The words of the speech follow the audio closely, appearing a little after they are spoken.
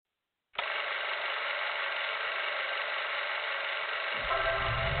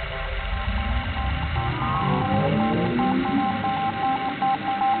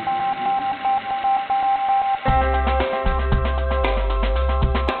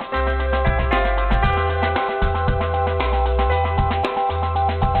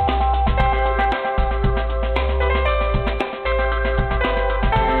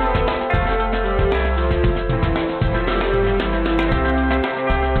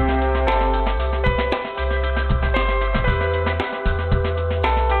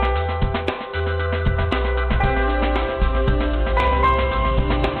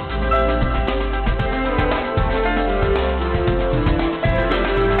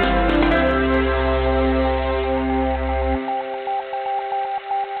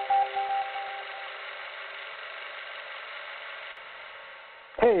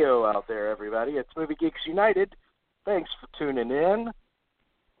there, everybody. It's Movie Geeks United. Thanks for tuning in.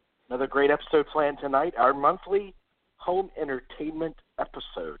 Another great episode planned tonight, our monthly home entertainment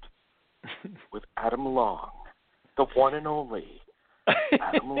episode with Adam Long, the one and only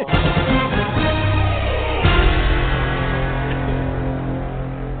Adam Long.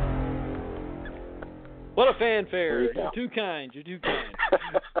 What a fanfare. You're too kind.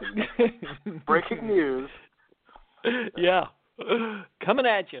 Breaking news. Yeah. Coming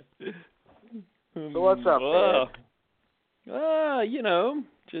at you. So what's up, man?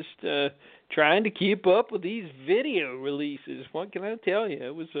 Just trying to keep up with these video releases. What can I tell you?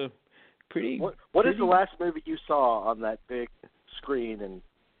 It was a pretty... What is the last movie you saw on that big screen and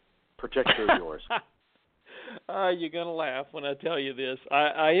projector of yours? You're going to laugh when I tell you this.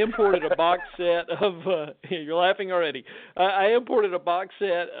 I imported a box set of... you're laughing already. I imported a box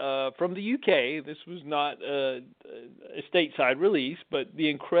set from the UK. This was not a stateside release, but the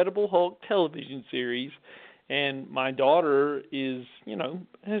Incredible Hulk television series. And my daughter is,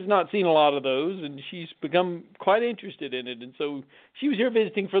 has not seen a lot of those, and she's become quite interested in it. And so she was here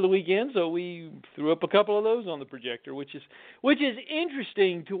visiting for the weekend, so we threw up a couple of those on the projector, which is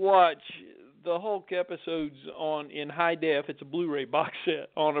interesting to watch the Hulk episodes in high def. It's a Blu-ray box set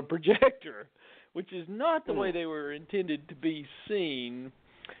on a projector, which is not the way they were intended to be seen.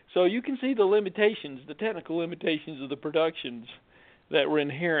 So you can see the limitations, the technical limitations of the productions that were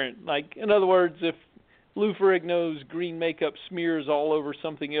inherent. Like, in other words, if Lou Ferrigno's green makeup smears all over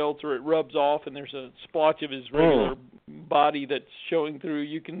something else, or it rubs off and there's a splotch of his regular body that's showing through,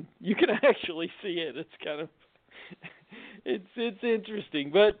 you can actually see it. It's kind of it's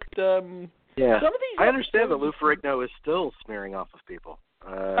interesting, but yeah, some of these I understand that Lou Ferrigno is still smearing off of people.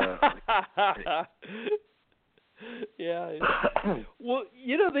 Yeah. Well,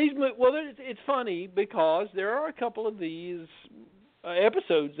 it's funny because there are a couple of these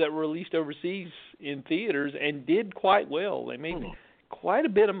episodes that were released overseas in theaters and did quite well. They made quite a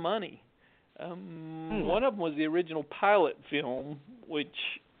bit of money. One of them was the original pilot film, which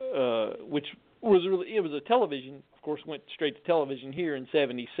was a television. Of course, went straight to television here in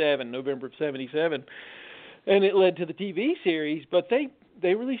November of '77, and it led to the TV series. But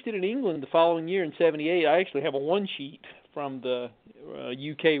they released it in England the following year in '78. I actually have a one sheet from the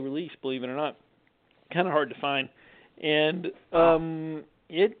UK release, believe it or not. Kind of hard to find. And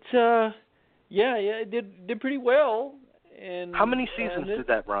it did pretty well. And how many seasons did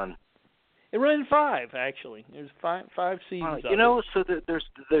that run? It ran 5, actually. There's five seasons. So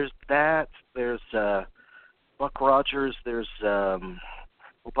there's that. There's Buck Rogers. There's Buck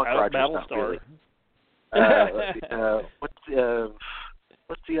Rogers. Battlestar. Not really.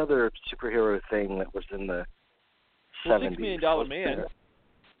 What's the other superhero thing that was in the 70s? $6 Million Man.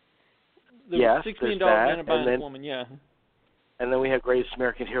 Yes, $6 Million Man and Bionic Woman, yeah. And then we had Greatest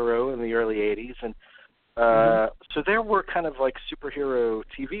American Hero in the early 80s. And so there were kind of like superhero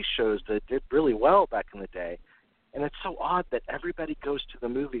TV shows that did really well back in the day. And it's so odd that everybody goes to the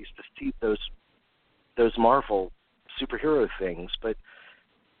movies to see those Marvel superhero things, but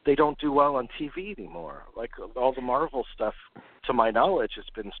they don't do well on TV anymore. Like all the Marvel stuff, to my knowledge, has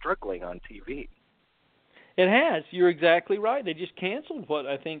been struggling on TV. It has. You're exactly right. They just canceled what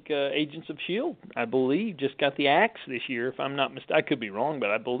I think Agents of S.H.I.E.L.D., I believe, just got the axe this year, if I'm not mistaken. I could be wrong,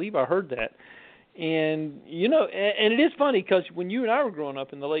 but I believe I heard that. And, and it is funny because when you and I were growing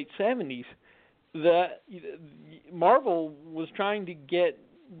up in the late 70s, Marvel was trying to get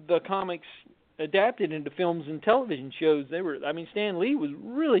the comics adapted into films and television shows. Stan Lee was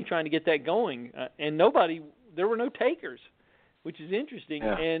really trying to get that going, and there were no takers, which is interesting.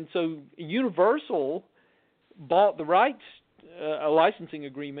 Yeah. And so Universal bought the rights, a licensing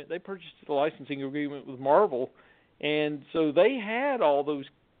agreement. They purchased the licensing agreement with Marvel, and so they had all those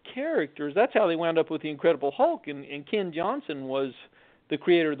characters. That's how they wound up with the Incredible Hulk, and Ken Johnson was the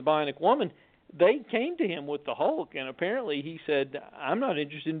creator of the Bionic Woman. They came to him with the Hulk, and apparently he said, I'm not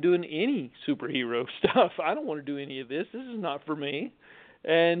interested in doing any superhero stuff. I don't want to do any of this. This is not for me.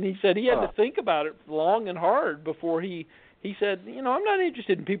 And he said he had to think about it long and hard before he said, I'm not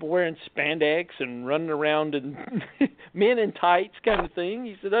interested in people wearing spandex and running around and men in tights kind of thing.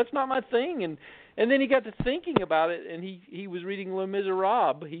 He said, that's not my thing. And then he got to thinking about it, and he was reading Les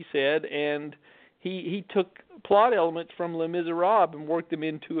Miserables, he said, and he took plot elements from Les Miserables and worked them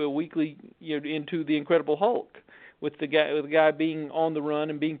into into the Incredible Hulk, with the guy being on the run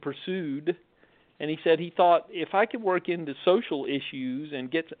and being pursued. And he said he thought if I could work into social issues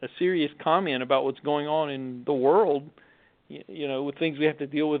and get a serious comment about what's going on in the world, with things we have to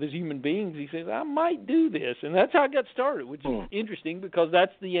deal with as human beings, he says, I might do this. And that's how it got started, which is interesting because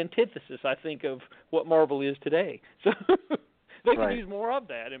that's the antithesis, I think, of what Marvel is today. So they could Right. use more of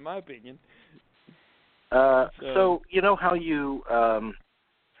that, in my opinion. So you know how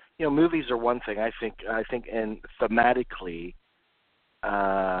movies are one thing. I think, and thematically,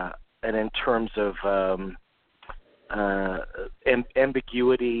 and in terms of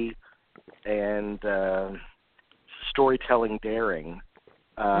ambiguity and storytelling daring,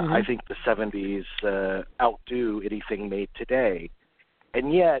 I think the 70s outdo anything made today.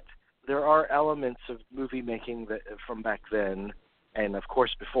 And yet, there are elements of movie making that from back then, and of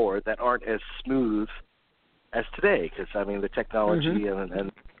course before, that aren't as smooth as today. Because I mean, the technology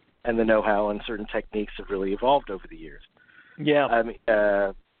and the know-how and certain techniques have really evolved over the years. Yeah. I mean,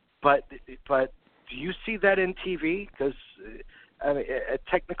 but do you see that in TV? Because I mean,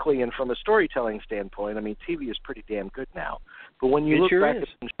 technically and from a storytelling standpoint, I mean, TV is pretty damn good now. But when you look back at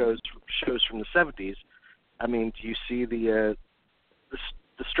some shows from the 70s, I mean, do you see the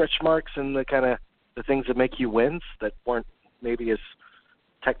stretch marks and the kind of the things that make you wince that weren't maybe as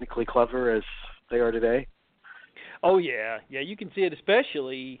technically clever as they are today? Oh yeah, you can see it,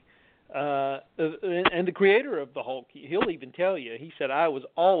 especially, and the creator of the Hulk, he'll even tell you. He said, "I was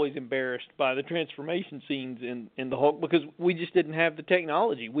always embarrassed by the transformation scenes in the Hulk because we just didn't have the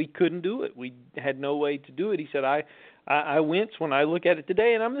technology. We couldn't do it. We had no way to do it." He said, "I wince when I look at it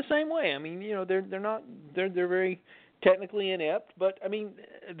today, and I'm the same way. I mean, they're very technically inept, but I mean,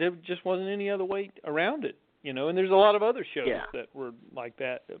 there just wasn't any other way around it, And there's a lot of other shows that were like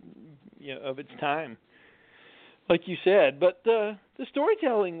that, of its time." Like you said, but the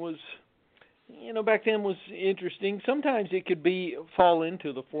storytelling was, back then was interesting. Sometimes it could fall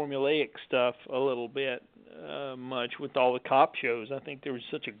into the formulaic stuff a little bit much with all the cop shows. I think there was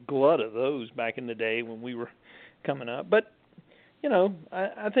such a glut of those back in the day when we were coming up. But,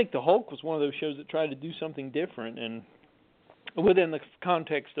 I think the Hulk was one of those shows that tried to do something different and within the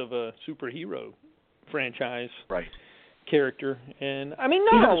context of a superhero franchise character. And, I mean,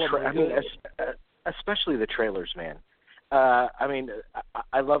 not all of them. Especially the trailers, man. I mean,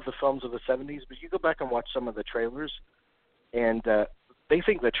 I love the films of the 70s, but you go back and watch some of the trailers, and they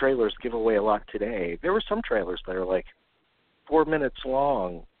think the trailers give away a lot today. There were some trailers that are like 4 minutes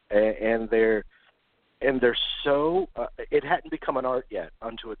long, and they're so it hadn't become an art yet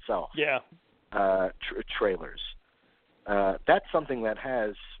unto itself. Yeah. Trailers. That's something that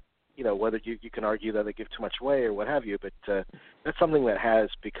has, whether you can argue that they give too much away or what have you, but that's something that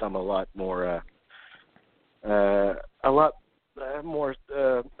has become a lot more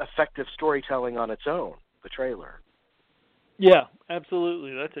effective storytelling on its own, the trailer. Yeah,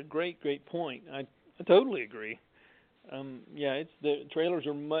 absolutely. That's a great point. I totally agree. It's the trailers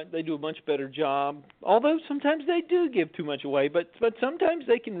they do a much better job. Although sometimes they do give too much away, but sometimes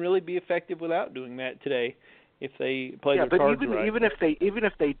they can really be effective without doing that today if they play their cards right. Even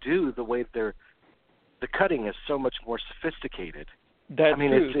if they do, the way the cutting is so much more sophisticated. That's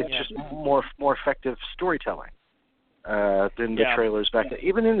true. It's just more effective storytelling than the trailers back then.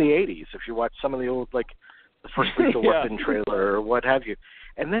 Even in the 80s, if you watch some of the old, like the first Lethal Weapon trailer or what have you.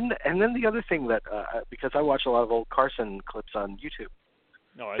 And then the other thing that, because I watch a lot of old Carson clips on YouTube,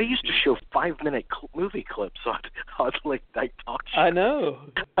 they used to show 5-minute movie clips on late night talk shows. I know.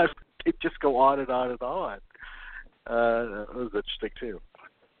 They just go on and on and on. That was interesting too.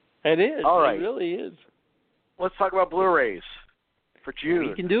 It is. All right. It really is. Let's talk about Blu-rays for June.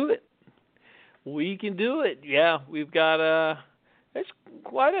 We can do it. Yeah, we've got it's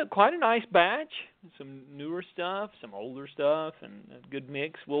quite a nice batch. Some newer stuff, some older stuff, and a good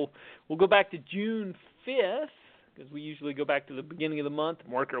mix. We'll go back to June 5th because we usually go back to the beginning of the month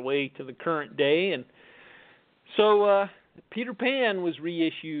and work our way to the current day. And so Peter Pan was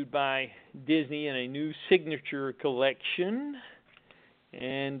reissued by Disney in a new signature collection,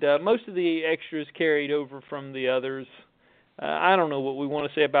 and most of the extras carried over from the others. I don't know what we want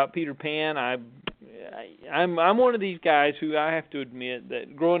to say about Peter Pan. I'm one of these guys who I have to admit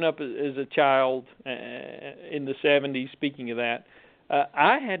that growing up as a child in the 70s, speaking of that,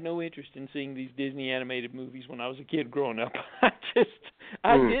 I had no interest in seeing these Disney animated movies when I was a kid growing up.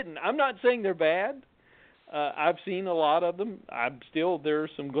 I didn't. I'm not saying they're bad. I've seen a lot of them. There are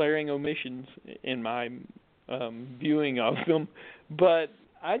some glaring omissions in my viewing of them, but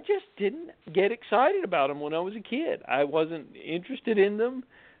I just didn't get excited about them when I was a kid. I wasn't interested in them.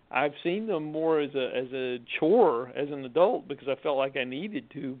 I've seen them more as a chore as an adult because I felt like I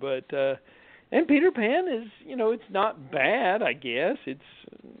needed to. But and Peter Pan is, it's not bad, I guess.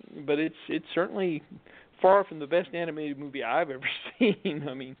 But it's certainly far from the best animated movie I've ever seen.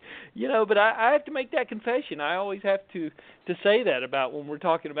 I mean, but I have to make that confession. I always have to say that about when we're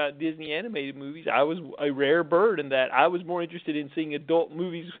talking about Disney animated movies. I was a rare bird in that I was more interested in seeing adult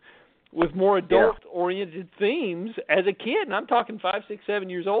movies with more adult-oriented themes as a kid, and I'm talking 5, 6, 7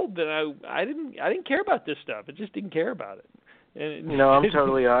 years old. Then I didn't care about this stuff. I just didn't care about it. And I'm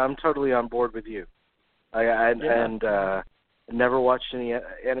totally on board with you. I never watched any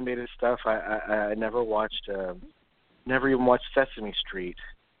animated stuff. I never watched, never even watched Sesame Street,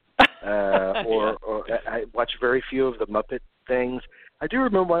 or I watched very few of the Muppet things. I do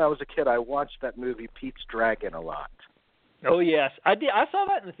remember when I was a kid, I watched that movie Pete's Dragon a lot. Oh yes, I did. I saw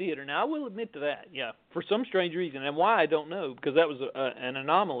that in the theater. Now I will admit to that. Yeah, for some strange reason, and why I don't know, because that was an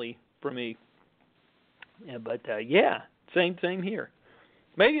anomaly for me. Yeah, but same here.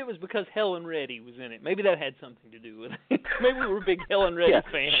 Maybe it was because Helen Reddy was in it. Maybe that had something to do with it. Maybe we were big Helen Reddy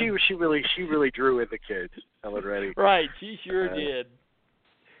fans. She really drew in the kids, Helen Reddy. Right, she sure did.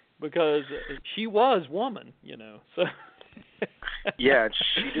 Because she was woman, So. Yeah,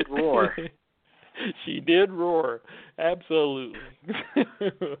 she did roar. She did roar, absolutely.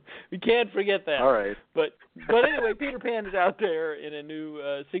 We can't forget that. All right. But anyway, Peter Pan is out there in a new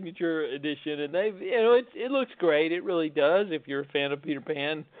signature edition, and it looks great. It really does. If you're a fan of Peter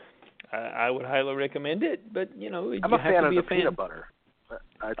Pan, I would highly recommend it. But I'm a fan of the peanut butter.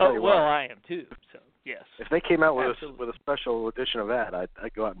 I tell you what. Well, I am too. So yes. If they came out with a special edition of that,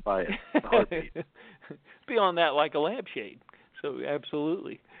 I'd go out and buy it. In a heartbeat. Beyond that, like a lampshade. So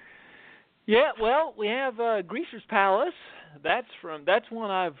absolutely. Yeah, well, we have Greaser's Palace. That's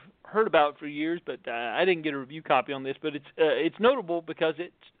one I've heard about for years, but I didn't get a review copy on this. But it's notable because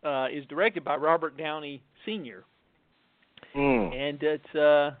it is directed by Robert Downey Sr. And it's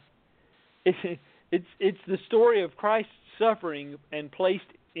the story of Christ's suffering and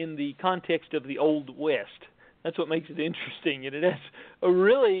placed in the context of the Old West. That's what makes it interesting, and it has a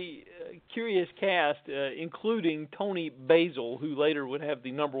really curious cast, including Tony Basil, who later would have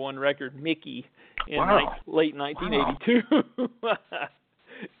the #1 record, Mickey, in late 1982. Wow.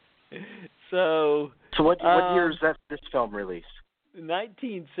 So what year is this film released?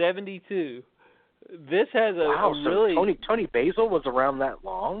 1972. This has a really... So Tony Basil was around that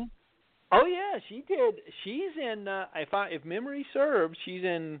long? Oh yeah, she did. She's in. If memory serves, she's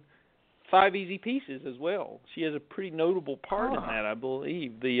in 5 Easy Pieces as well. She has a pretty notable part in that, I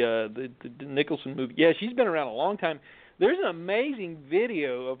believe. The Nicholson movie. Yeah, she's been around a long time. There's an amazing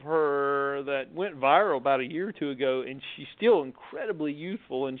video of her that went viral about a year or two ago, and she's still incredibly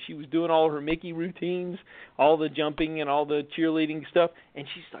youthful, and she was doing all her Mickey routines, all the jumping and all the cheerleading stuff, and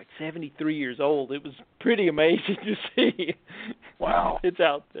she's like 73 years old. It was pretty amazing to see. Wow. It's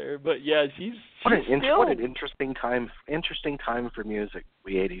out there. But yeah, she's what an interesting time for music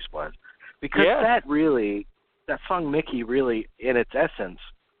the 80s was. Because that song Mickey really, in its essence,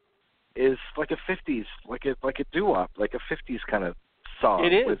 is like a 50s, like a doo-wop, like a 50s kind of song.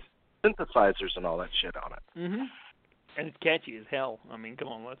 It is. With synthesizers and all that shit on it. Mm-hmm. And it's catchy as hell. I mean, come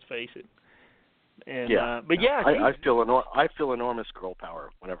on, let's face it. And, yeah. But yeah. I feel enormous girl power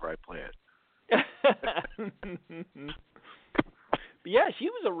whenever I play it. But yeah, she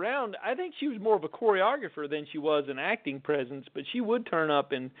was around. I think she was more of a choreographer than she was an acting presence, but she would turn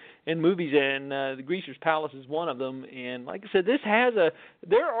up in movies, and The Greaser's Palace is one of them. And like I said,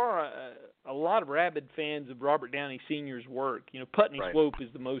 there are a lot of rabid fans of Robert Downey Sr.'s work. Putney Swope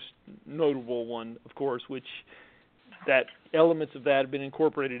is the most notable one, of course, which that elements of that have been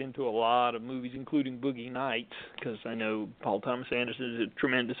incorporated into a lot of movies, including Boogie Nights, because I know Paul Thomas Anderson is a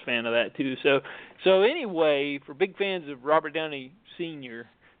tremendous fan of that too. So anyway, for big fans of Robert Downey Sr.,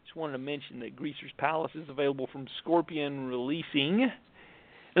 just wanted to mention that Greaser's Palace is available from Scorpion Releasing.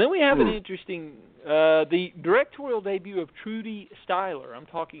 And then we have an interesting, the directorial debut of Trudy Styler. I'm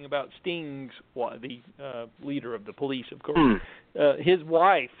talking about Sting's, the leader of the Police, of course. His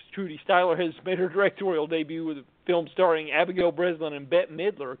wife, Trudy Styler, has made her directorial debut with a film starring Abigail Breslin and Bette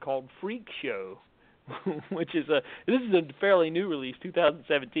Midler called Freak Show, which is this is a fairly new release,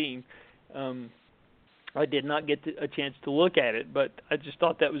 2017. I did not get a chance to look at it, but I just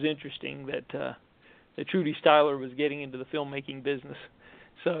thought that was interesting that Trudy Styler was getting into the filmmaking business.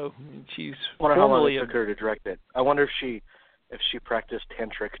 So she's. I wonder how long it took her to direct it. I wonder if she practiced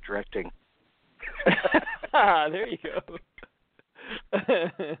tantric directing. There you go.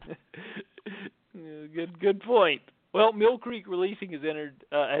 Good point. Well, Mill Creek Releasing has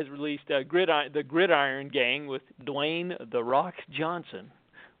released the Gridiron Gang with Dwayne "The Rock" Johnson.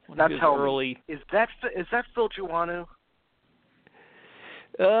 Now tell me, is that Phil Joannou?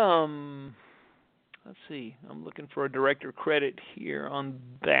 Let's see. I'm looking for a director credit here on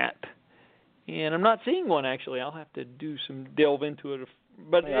that, and I'm not seeing one actually. I'll have to do some delve into it,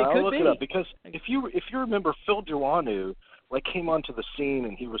 but it could I'll look be. It up because if you remember, Phil Joannou came onto the scene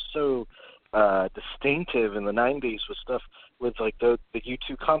and he was so distinctive in the '90s with stuff with like the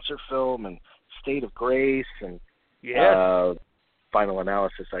U2 concert film and State of Grace and Yes. Final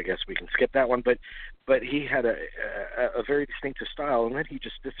Analysis. I guess we can skip that one, but he had a very distinctive style, and then he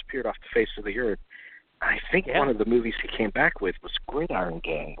just disappeared off the face of the earth. I think one of the movies he came back with was Gridiron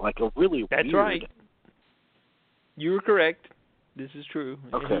Gang, like a really That's weird... right. You were correct. This is true.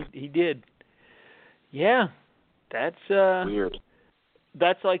 Okay. He did. Yeah, that's weird.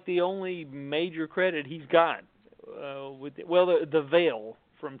 That's like the only major credit he's got. The Veil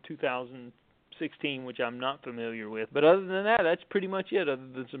from 2016, which I'm not familiar with. But other than that, that's pretty much it. Other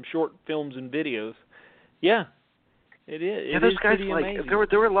than some short films and videos. Yeah, it is. Yeah, it those is guys pretty like amazing.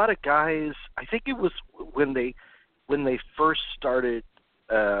 there were a lot of guys. I think it was when they first started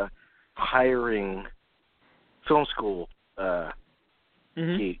hiring film school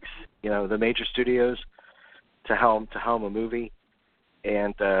geeks, the major studios to helm a movie,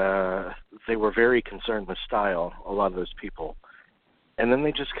 and they were very concerned with style, a lot of those people. And then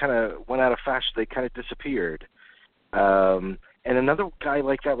they just kind of went out of fashion. They kind of disappeared. And another guy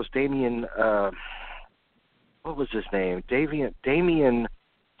like that was Damien, what was his name? Damien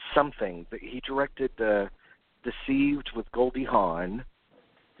something. He directed Deceived with Goldie Hawn.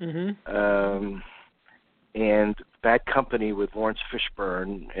 And Bad Company with Lawrence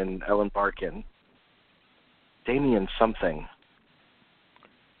Fishburne and Ellen Barkin. Damien something.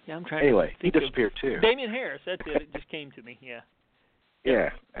 Yeah, I'm trying. Anyway, to think he disappeared too. Damien Harris. That's it. It just came to me. Yeah.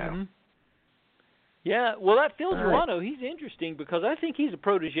 Yeah. Yeah. Well, that Phil Right. Joannou, he's interesting because I think he's a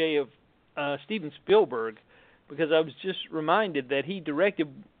protege of Steven Spielberg. Because I was just reminded that he directed.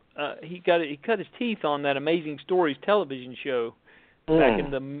 He cut his teeth on that Amazing Stories television show back in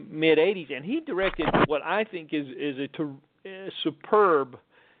the mid '80s, and he directed what I think is a superb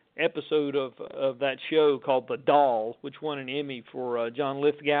episode of that show called The Doll, which won an Emmy for John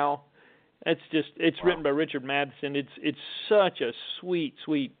Lithgow. It's written by Richard Matheson. It's such a sweet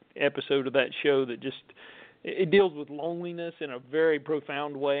episode of that show that just it deals with loneliness in a very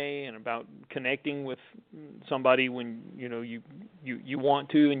profound way and about connecting with somebody when you want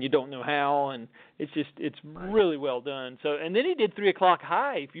to and you don't know how, and it's really well done. So, and then he did 3 O'Clock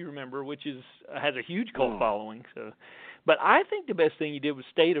High, if you remember, which has a huge cult following. So, but I think the best thing he did was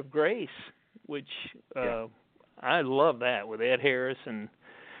State of Grace, which I love that with Ed Harris and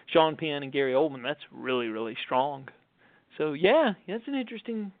Sean Penn and Gary Oldman. That's really, really strong. So yeah, that's an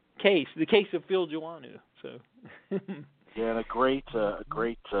interesting case, the case of Phil Joannou. So and a great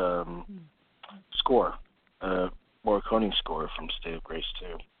score, Morricone score from State of Grace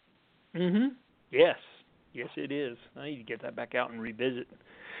too. Yes, it is. I need to get that back out and revisit.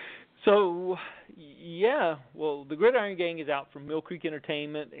 So yeah, well, the Gridiron Gang is out from Mill Creek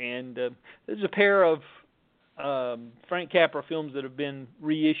Entertainment, and there's a pair of Frank Capra films that have been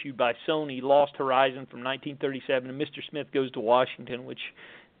reissued by Sony. Lost Horizon from 1937 and Mr. Smith Goes to Washington, which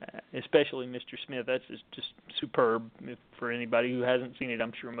especially Mr. Smith, that's just superb. For anybody who hasn't seen it,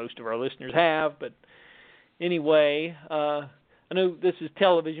 I'm sure most of our listeners have. But anyway, I know this is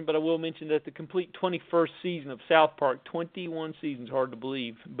television, but I will mention that the complete 21st season of South Park, 21 seasons, hard to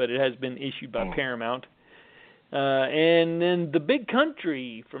believe, but it has been issued by Paramount. And then The Big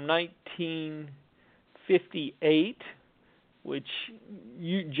Country from 1958, which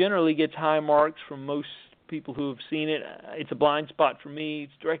generally gets high marks from most people who have seen it. It's a blind spot for me.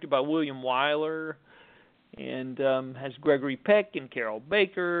 It's directed by William Wyler and has Gregory Peck and Carol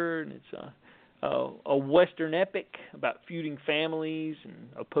Baker, and it's a Western epic about feuding families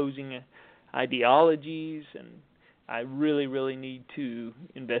and opposing ideologies, and I really, really need to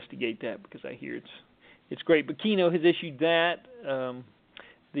investigate that because I hear it's great. But Kino has issued that.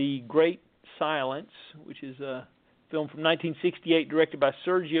 The Great Silence, which is a film from 1968 directed by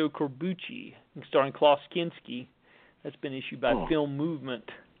Sergio Corbucci and starring Klaus Kinski. That's been issued by Film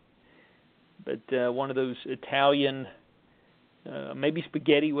Movement. But one of those Italian, maybe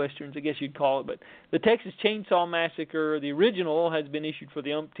spaghetti westerns, I guess you'd call it. But The Texas Chainsaw Massacre, the original, has been issued for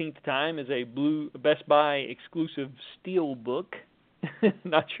the umpteenth time as a Best Buy exclusive steel book.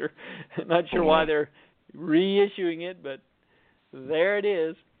 Not sure why they're reissuing it, but there it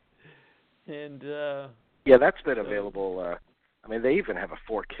is. And yeah, that's been available. I mean, they even have a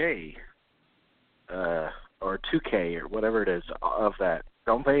 4K or 2K or whatever it is of that,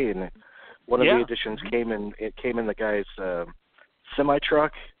 don't they? And one of the editions came in the guy's semi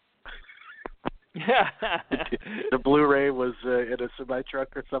truck. Yeah. The Blu-ray was in a semi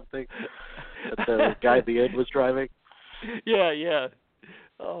truck or something that the guy at the end was driving. Yeah.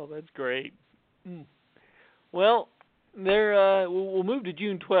 Oh, that's great. Well, we'll move to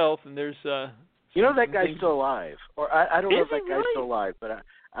June 12th, and there's that guy's still alive, or I don't know if that guy's really? still alive, but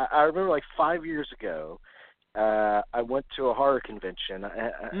I remember like 5 years ago, I went to a horror convention.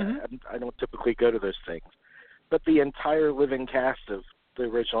 I don't typically go to those things, but the entire living cast of the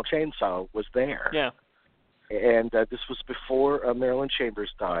original Chainsaw was there. Yeah. And this was before Marilyn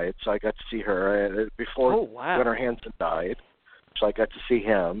Chambers died, so I got to see her. Before Gunnar Hansen died, so I got to see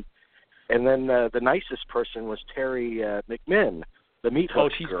him. And then the nicest person was Terry McMinn, the Meat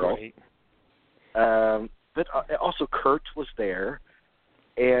Hook girl. Great. But also Kurt was there,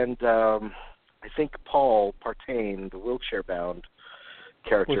 and I think Paul Partain, the wheelchair-bound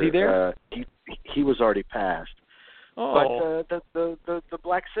character. Was he there? He was already passed. Oh. But the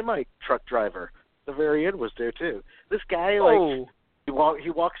black semi truck driver, the very end, was there too. This guy, he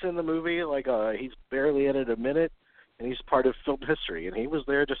walks in the movie like he's barely in it a minute, and he's part of film history. And he was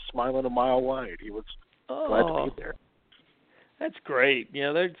there just smiling a mile wide. He was glad to be there. That's great.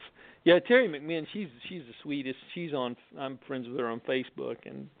 Yeah, Terry McMinn, she's the sweetest. I'm friends with her on Facebook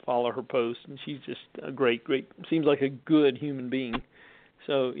and follow her posts, and she's just a great, seems like a good human being.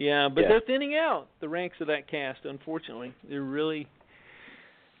 So, but they're thinning out the ranks of that cast, unfortunately. They're really,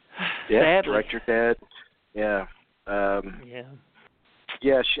 sadly. Director dead. Yeah. Terry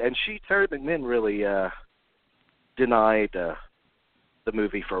McMinn really denied the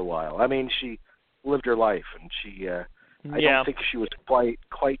movie for a while. I mean, she lived her life, and she... I don't think she was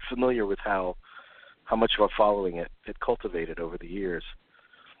quite familiar with how much of a following it had cultivated over the years.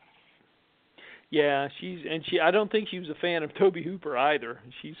 Yeah, I don't think she was a fan of Tobe Hooper either.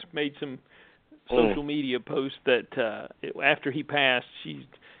 She's made some social media posts that after he passed, she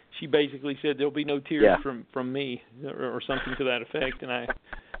basically said there'll be no tears from me or something to that effect, and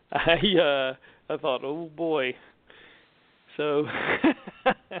I thought, oh boy. So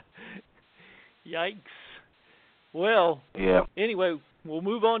yikes. Well, anyway, we'll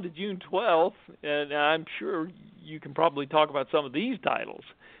move on to June 12th, and I'm sure you can probably talk about some of these titles.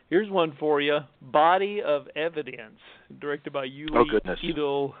 Here's one for you, Body of Evidence, directed by Yuli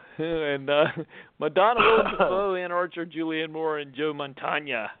Edel, and Madonna, Willem Dafoe, Ann Archer, Julianne Moore, and Joe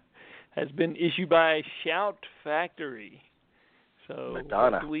Mantegna. Has been issued by Shout Factory. So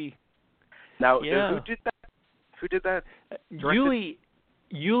Madonna. Now, who did that? Who did that? Yuli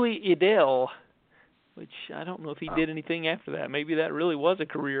Edel. Which I don't know if he did anything after that. Maybe that really was a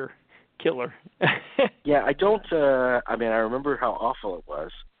career killer. I don't. I remember how awful it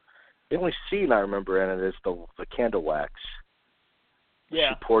was. The only scene I remember in it is the candle wax.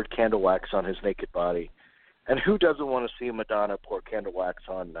 Yeah. She poured candle wax on his naked body, and who doesn't want to see Madonna pour candle wax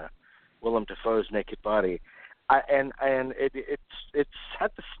on Willem Dafoe's naked body? And it's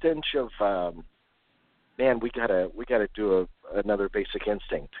had the stench of man. We gotta do another Basic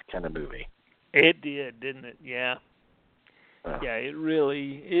Instinct kind of movie. It did, didn't it? Yeah. Yeah, it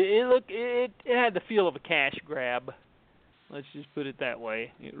really it had the feel of a cash grab. Let's just put it that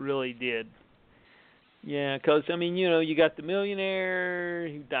way. It really did. Yeah, because you got the millionaire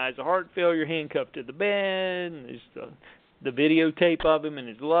who dies of heart failure, handcuffed to the bed, and there's the videotape of him and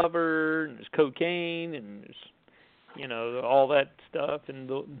his lover, and there's cocaine, and there's all that stuff, and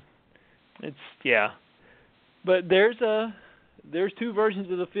But there's two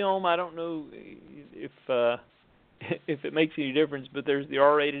versions of the film. I don't know if it makes any difference, but there's the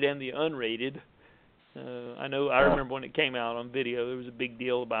R-rated and the unrated. I remember when it came out on video, there was a big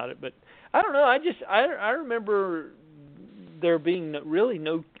deal about it. But I don't know. I remember there being really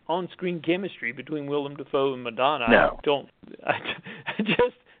no on-screen chemistry between Willem Dafoe and Madonna. No.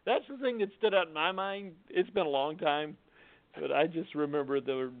 That's the thing that stood out in my mind. It's been a long time. But I just remember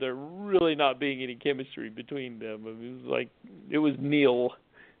there really not being any chemistry between them. It was nil,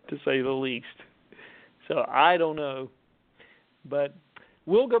 to say the least. So I don't know. But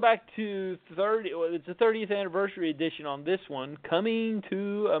we'll go back to it's the 30th anniversary edition on this one, Coming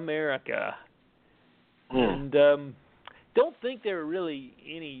to America. And don't think there are really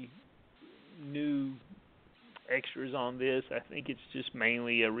any new extras on this. I think it's just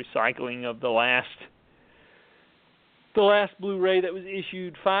mainly a recycling of the last Blu-ray that was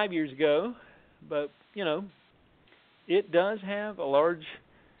issued 5 years ago, but it does have a large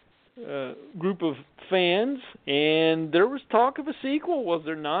group of fans, and there was talk of a sequel, was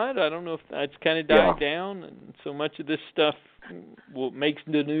there not? I don't know if that's kind of died down, and so much of this stuff makes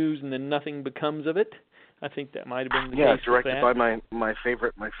the news and then nothing becomes of it. I think that might have been the case. Yeah, directed by my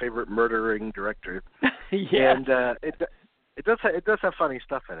favorite murdering director. Yeah, and it does have funny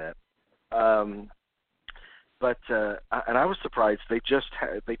stuff in it. But and I was surprised they just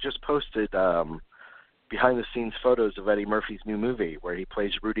posted behind the scenes photos of Eddie Murphy's new movie where he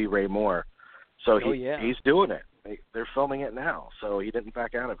plays Rudy Ray Moore. So he's doing it. They're filming it now, so he didn't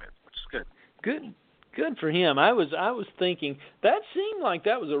back out of it, which is good. Good for him. I was thinking that seemed like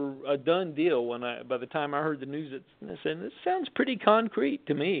that was a done deal by the time I heard the news. I said this sounds pretty concrete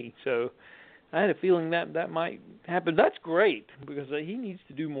to me. So I had a feeling that might happen. That's great because he needs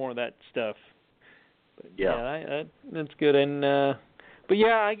to do more of that stuff. But, that's good. And but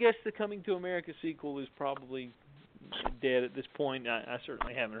yeah, I guess the Coming to America sequel is probably dead at this point. I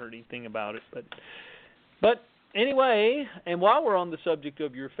certainly haven't heard anything about it. But anyway, and while we're on the subject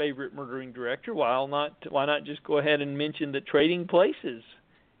of your favorite murdering director, why not just go ahead and mention that Trading Places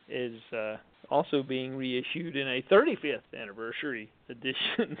is also being reissued in a 35th anniversary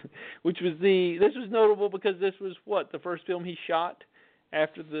edition, which was this was notable because this was the first film he shot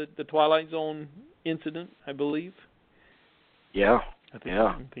after the Twilight Zone incident, I believe. Yeah. I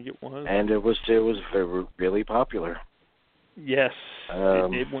think it was. And it was very, really popular. Yes.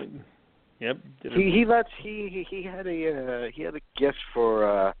 It went. Yep. He had a gift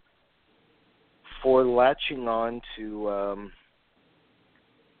for latching on to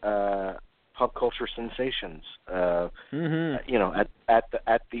pop culture sensations. You know, at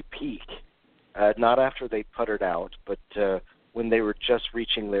the peak, not after they puttered out, but when they were just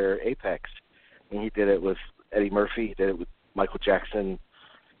reaching their apex. And he did it with Eddie Murphy. He did it with Michael Jackson.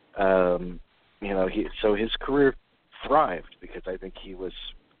 You know, so his career thrived because I think he was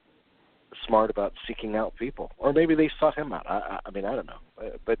smart about seeking out people, or maybe they sought him out. I mean, I don't know,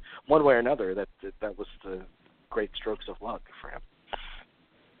 but one way or another, that was the great strokes of luck for him.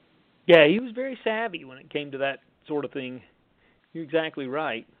 Yeah, he was very savvy when it came to that sort of thing. You're exactly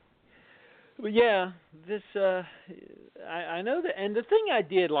right. But yeah, this I know that, and the thing I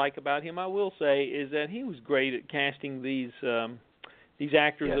did like about him, I will say, is that he was great at casting these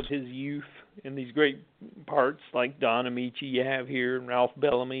actors of his youth in these great parts, like Don Amici you have here, and Ralph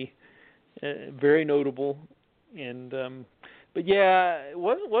Bellamy. Very notable, and but yeah,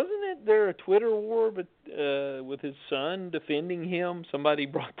 wasn't it there a Twitter war, but with his son defending him? Somebody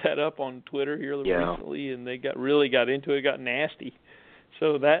brought that up on Twitter here recently, and they really got into it, got nasty.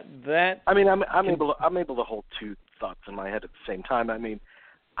 So that I mean, I'm able to hold two thoughts in my head at the same time. I mean,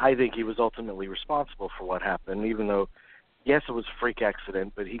 I think he was ultimately responsible for what happened, even though yes, it was a freak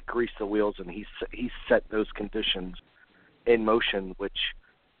accident, but he greased the wheels and he set those conditions in motion, which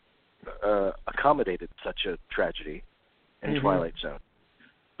accommodated such a tragedy in Twilight Zone.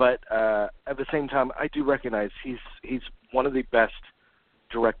 But at the same time, I do recognize he's one of the best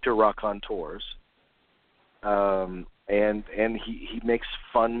director raconteurs, and he makes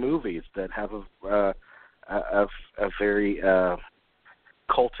fun movies that have a very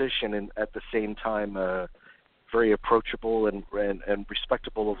cultish and at the same time very approachable and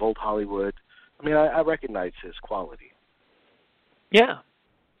respectable of old Hollywood. I mean, I recognize his quality. Yeah.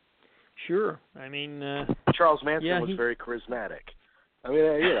 Sure. I mean, Charles Manson was very charismatic. I mean,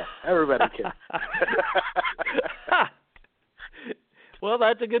 you know, everybody can. Well,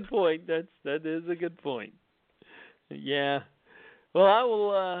 that's a good point. That is a good point. Yeah. Well, I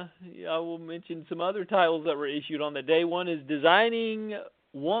will mention some other titles that were issued on the day. One is Designing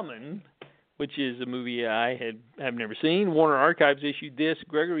Woman, which is a movie I have never seen. Warner Archives issued this.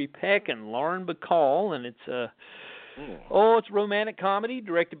 Gregory Peck and Lauren Bacall, and it's it's a romantic comedy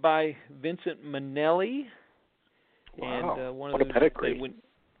directed by Vincent Minnelli. Wow, and one what of a pedigree!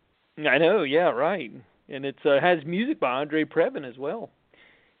 I know, yeah, right. And it has music by Andre Previn as well,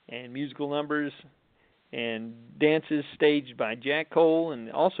 and musical numbers and dances staged by Jack Cole,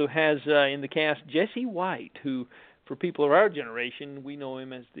 and also has in the cast Jesse White, who, for people of our generation, we know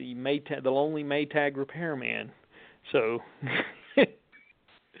him as the lonely Maytag repairman. So,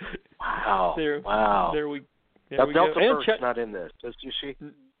 wow, there we. Now, Delta Burke's not in this, is she?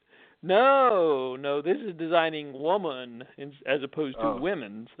 No. This is Designing Woman as opposed to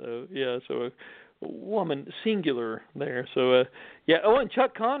women. So so a woman singular there. So and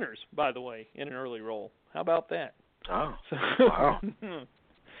Chuck Connors, by the way, in an early role. How about that? Oh, so, wow.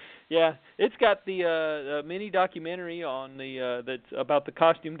 Yeah, it's got the mini documentary on that's about the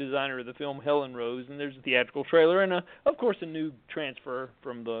costume designer of the film Helen Rose, and there's a theatrical trailer, and of course a new transfer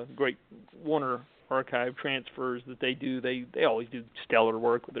from the great Warner Archive transfers that they do. They always do stellar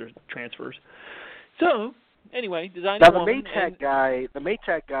work with their transfers. So anyway, Designing Woman. Now the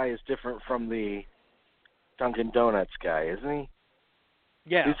Maytag guy is different from the Dunkin' Donuts guy, isn't he?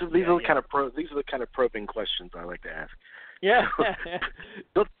 Yeah. These are the kind of probing questions I like to ask. Yeah.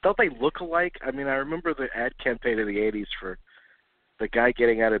 Don't they look alike? I mean, I remember the ad campaign in the '80s for the guy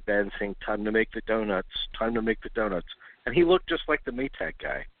getting out of bed and saying, "Time to make the donuts. Time to make the donuts," and he looked just like the Maytag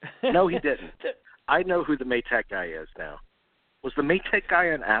guy. No, he didn't. I know who the Maytag guy is now. Was the Maytag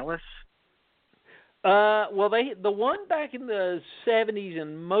guy on Alice? Well, the one back in the 70s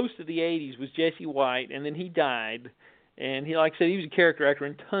and most of the 80s was Jesse White, and then he died. And he, like I said, he was a character actor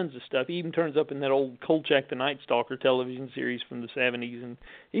in tons of stuff. He even turns up in that old Kolchak the Night Stalker television series from the 70s, and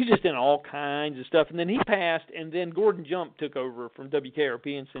he's just in all kinds of stuff. And then he passed, and then Gordon Jump took over from WKRP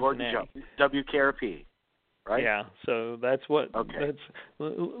in Cincinnati. Gordon Jump, WKRP, right? Yeah, so that's what. Okay. That's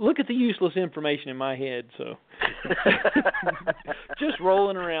look at the useless information in my head. So just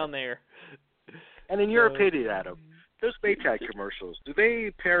rolling around there. And in your opinion, Adam, those Maytag commercials, do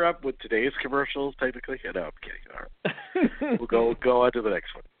they pair up with today's commercials technically? No, I'm kidding. All right. We'll go on to the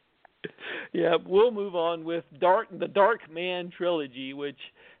next one. Yeah, we'll move on with the Dark Man trilogy, which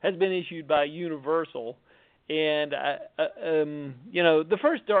has been issued by Universal. And the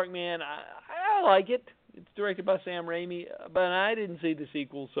first Dark Man, I like it. It's directed by Sam Raimi, but I didn't see the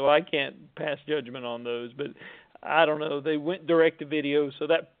sequel, so I can't pass judgment on those. But I don't know. They went direct to video, so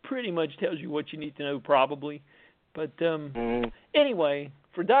that pretty much tells you what you need to know, probably. But anyway,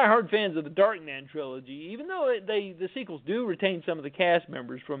 for diehard fans of the Darkman trilogy, even though the sequels do retain some of the cast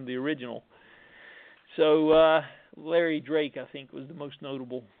members from the original, so Larry Drake, I think, was the most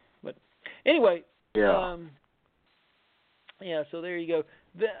notable. But anyway, yeah. So there you go.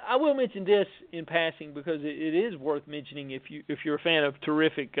 I will mention this in passing because it is worth mentioning if you're a fan of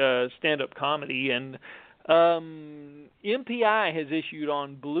terrific stand-up comedy, and MPI has issued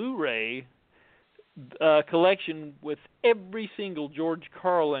on Blu-ray collection with every single George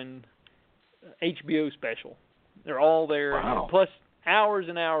Carlin HBO special. They're all there, wow. Plus hours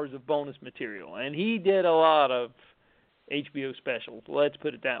and hours of bonus material. And he did a lot of HBO specials, let's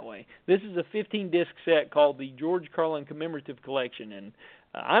put it that way. This is a 15-disc set called the George Carlin Commemorative Collection, and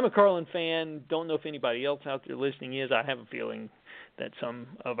I'm a Carlin fan. Don't know if anybody else out there listening is. I have a feeling that some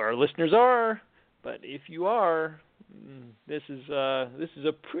of our listeners are, but if you are, this is a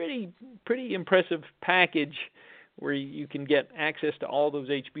pretty impressive package where you can get access to all those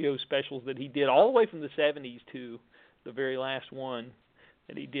HBO specials that he did all the way from the 70s to the very last one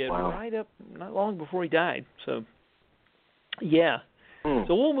that he did right up not long before he died. So, yeah. So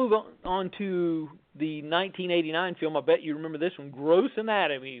we'll move on to the 1989 film. I bet you remember this one, Gross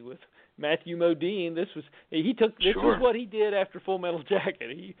Anatomy, with Matthew Modine. This was what he did after Full Metal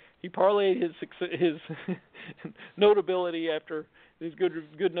Jacket. He parlayed his notability after his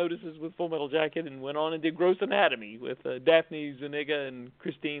good notices with Full Metal Jacket and went on and did Gross Anatomy with Daphne Zuniga and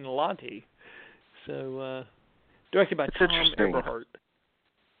Christine Lanti. So directed by Tom Eberhardt.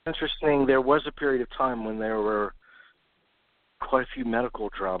 Interesting. There was a period of time when there were quite a few medical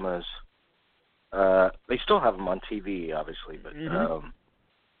dramas. They still have them on TV, obviously, but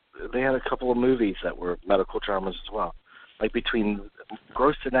they had a couple of movies that were medical dramas as well, like between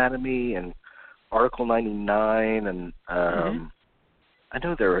Gross Anatomy and Article 99, and I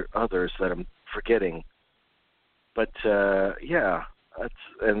know there are others that I'm forgetting, but yeah,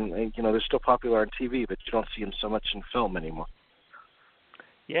 and you know they're still popular on TV, but you don't see them so much in film anymore.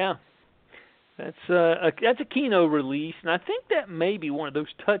 Yeah. That's a Kino release, and I think that may be one of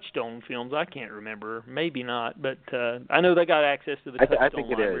those Touchstone films. I can't remember, maybe not, but I know they got access to the Touchstone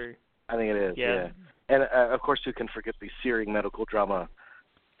library. I think it is. Yeah. And of course, who can forget the searing medical drama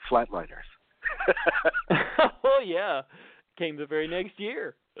Flatliners? Oh yeah, came the very next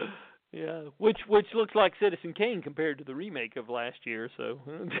year. Yeah, which looks like Citizen Kane compared to the remake of last year. So,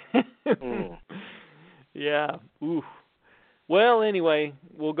 yeah. Ooh. Well, anyway,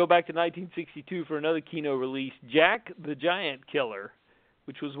 we'll go back to 1962 for another Kino release, Jack the Giant Killer,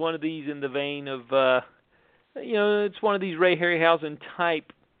 which was one of these in the vein of, it's one of these Ray Harryhausen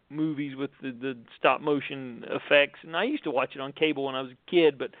type movies with the stop motion effects. And I used to watch it on cable when I was a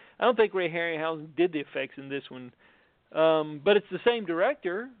kid, but I don't think Ray Harryhausen did the effects in this one. But it's the same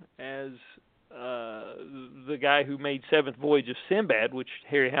director as the guy who made Seventh Voyage of Sinbad, which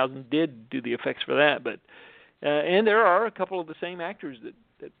Harryhausen did do the effects for that, but. And there are a couple of the same actors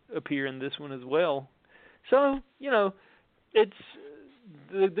that appear in this one as well. So, it's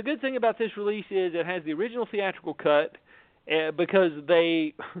the good thing about this release is it has the original theatrical cut because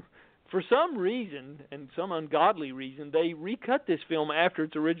they, for some reason, and some ungodly reason, they recut this film after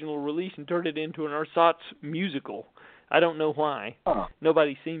its original release and turned it into an ersatz musical. I don't know why.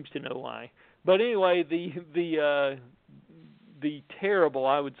 Nobody seems to know why. But anyway, the terrible,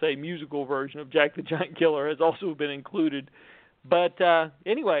 I would say, musical version of Jack the Giant Killer has also been included. But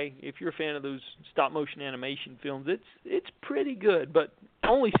anyway, if you're a fan of those stop-motion animation films, it's pretty good. But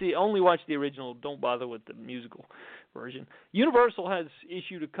only watch the original. Don't bother with the musical version. Universal has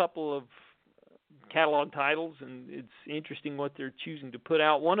issued a couple of catalog titles, and it's interesting what they're choosing to put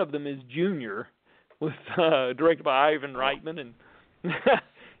out. One of them is Junior, with directed by Ivan Reitman, and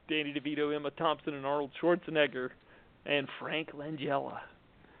Danny DeVito, Emma Thompson, and Arnold Schwarzenegger, and Frank Langella.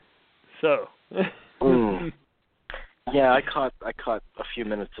 So. Yeah, I caught a few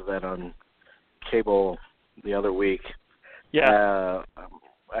minutes of that on cable the other week. Yeah.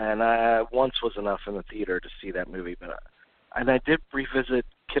 And I once was enough in the theater to see that movie, and I did revisit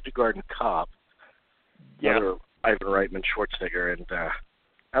Kindergarten Cop. Yeah. Another Ivan Reitman Schwarzenegger, and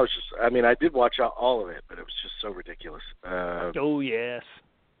I did watch all of it, but it was just so ridiculous. Oh yes.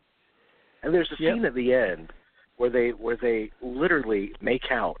 And there's a scene at the end where they literally make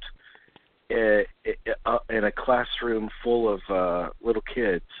out in a classroom full of little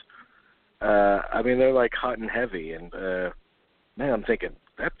kids. They're like hot and heavy, and man, I'm thinking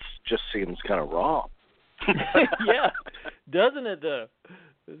that just seems kind of wrong. Yeah, doesn't it though?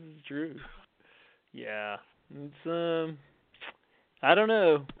 This is true. Yeah, it's I don't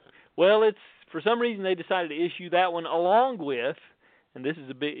know. Well, it's for some reason they decided to issue that one along with, and this is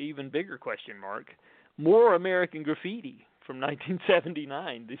a even bigger question mark, More American Graffiti from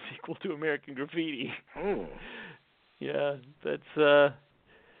 1979, the sequel to American Graffiti. Yeah, that's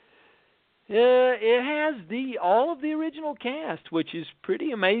it has all of the original cast, which is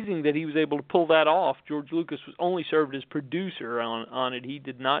pretty amazing that he was able to pull that off. George Lucas was only served as producer on it. He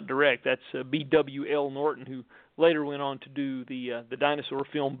did not direct. That's B.W.L. Norton, who later went on to do the dinosaur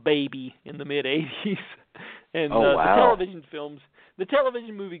film Baby in the mid-'80s. And the television films, the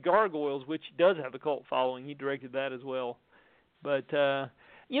television movie Gargoyles, which does have a cult following, he directed that as well. But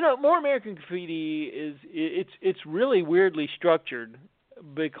More American Graffiti it's really weirdly structured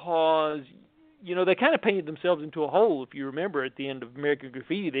because they kind of painted themselves into a hole. If you remember, at the end of American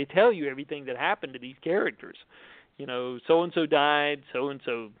Graffiti, they tell you everything that happened to these characters. So and so died, so and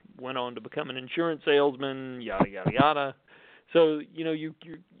so went on to become an insurance salesman, yada yada yada. So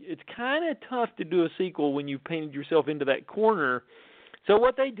it's kind of tough to do a sequel when you've painted yourself into that corner. So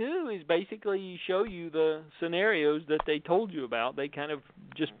what they do is basically show you the scenarios that they told you about. They kind of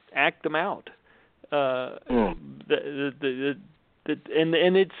just act them out.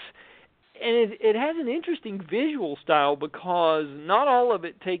 It has an interesting visual style because not all of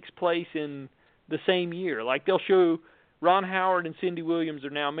it takes place in the same year. Like they'll show Ron Howard and Cindy Williams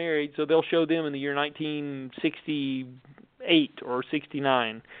are now married, so they'll show them in the year 1968 or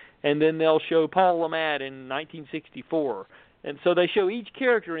 69, and then they'll show Paul Le Mat in 1964. And so they show each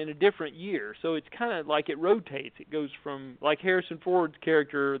character in a different year. So it's kind of like it rotates. It goes from, like Harrison Ford's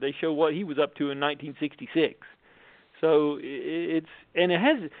character, they show what he was up to in 1966. So and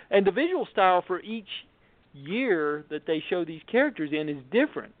the visual style for each year that they show these characters in is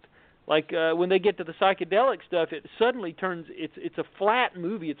different. Like when they get to the psychedelic stuff, it suddenly turns, it's a flat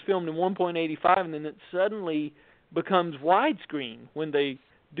movie. It's filmed in 1.85, and then it suddenly becomes widescreen when they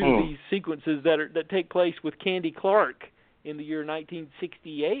do these sequences that take place with Candy Clark in the year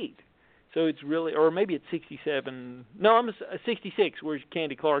 1968. So it's really, or maybe it's 67. No, I'm 66, where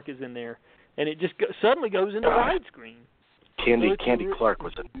Candy Clark is in there, and it just suddenly goes into widescreen. Candy Clark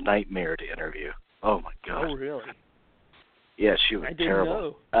was a nightmare to interview. Oh my God. Oh really? Yeah, she was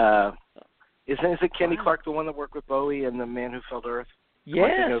terrible. Know. Isn't Candy Clark the one that worked with Bowie and The Man Who Fell to Earth? Yes. Am I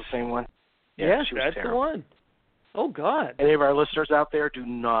thinking of the same one? Yes, she was that's terrible. the one. Oh God. Any of our listeners out there, do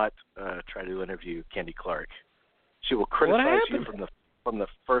not try to interview Candy Clark. She will criticize you from the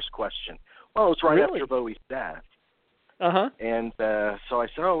first question. Well, it was right after Bowie's death. And so I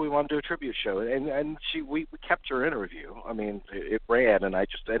said, we want to do a tribute show, and we kept her interview. I mean, it ran, and I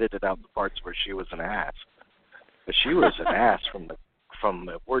just edited out the parts where she was an ass. But she was an ass from the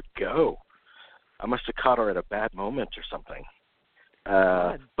word go. I must have caught her at a bad moment or something.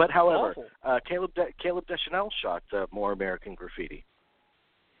 But however, Caleb Deschanel shot More American Graffiti.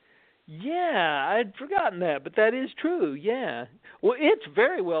 Yeah, I'd forgotten that, but that is true. Yeah. Well, it's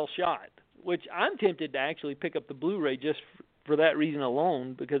very well shot, which I'm tempted to actually pick up the Blu-ray just for that reason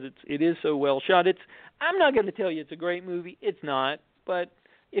alone, because it is so well shot. I'm not going to tell you it's a great movie. It's not, but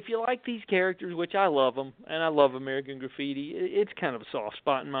if you like these characters, which I love them, and I love American Graffiti, it's kind of a soft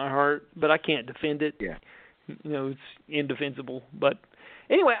spot in my heart, but I can't defend it. Yeah. It's indefensible. But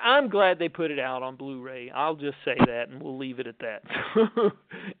anyway, I'm glad they put it out on Blu-ray. I'll just say that, and we'll leave it at that.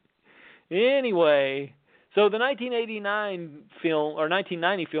 Anyway, so the 1990 film,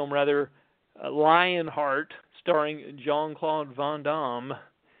 Lionheart, starring Jean-Claude Van Damme.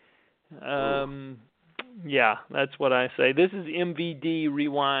 Yeah, that's what I say. This is MVD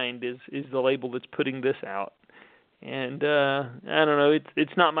Rewind is the label that's putting this out, and I don't know.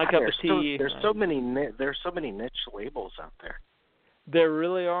 It's not my cup of tea. There's so many niche labels out there. There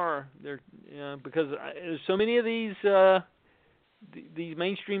really are. Because there's so many of these these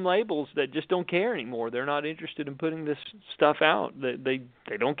mainstream labels that just don't care anymore. They're not interested in putting this stuff out. They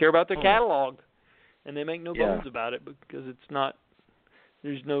don't care about their catalog, and they make no bones about it because it's not.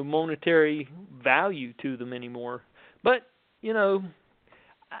 There's no monetary value to them anymore. But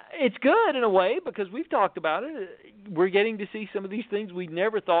it's good in a way because we've talked about it. We're getting to see some of these things we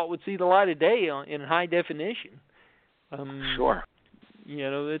never thought would see the light of day in high definition. Sure.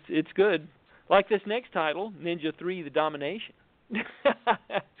 It's good. Like this next title, Ninja 3: The Domination.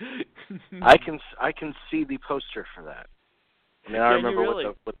 I can see the poster for that. I mean, I remember really?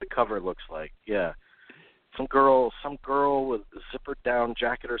 what the cover looks like. Yeah. Some girl with a zippered down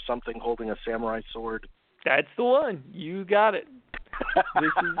jacket or something holding a samurai sword. That's the one. You got it.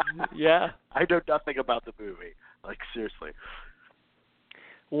 I know nothing about the movie. Like, seriously.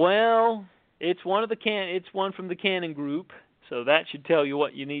 Well, it's one from the Cannon Group, so that should tell you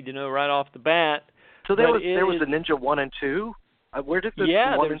what you need to know right off the bat. So there was a Ninja 1 and 2? Where did the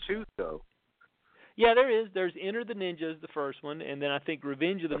 1 and 2 go? Yeah, there is. There's Enter the Ninja is the first one, and then I think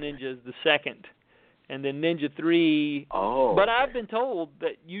Revenge of the Ninja is the second. And then Ninja 3. Oh. But I've been told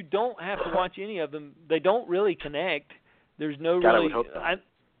that you don't have to watch any of them. They don't really connect. There's no God, really. I would hope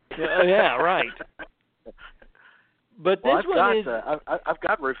so. Yeah, right. But this one is. I've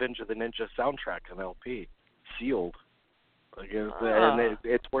got Revenge of the Ninja soundtrack on LP, sealed. Like, and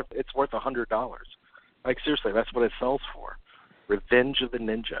it's worth $100. Like, seriously, that's what it sells for. Revenge of the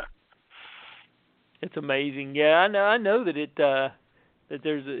Ninja. It's amazing. Yeah, I know that it that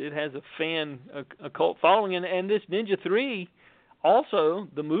it has a cult following, and this Ninja 3, also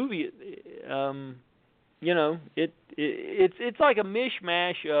the movie, it's like a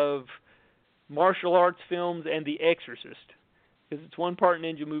mishmash of martial arts films and The Exorcist, because it's one part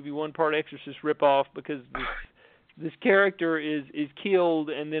ninja movie, one part Exorcist ripoff, because this character is killed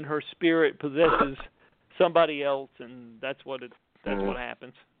and then her spirit possesses somebody else, and that's what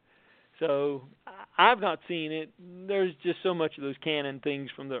happens. So I've not seen it. There's just so much of those canon things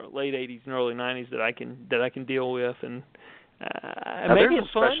from the late '80s and early '90s that I can deal with, and maybe there's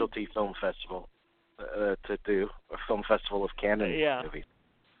it's a specialty film festival to do, a film festival of canon movies.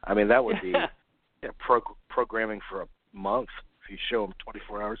 I mean, that would be programming for a month if you show them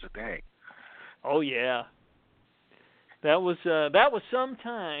 24 hours a day. Oh yeah, that was some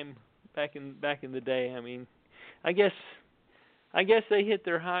time back in the day. I mean, I guess they hit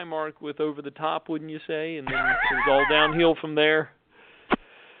their high mark with Over the Top, wouldn't you say? And then it was all downhill from there.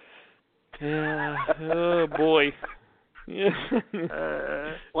 Yeah. Oh boy. Yeah.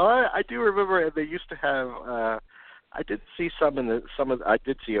 Well, I do remember they used to have. I did see I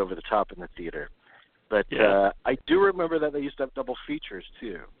did see Over the Top in the theater, but I do remember that they used to have double features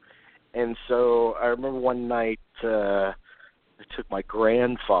too. And so I remember one night I took my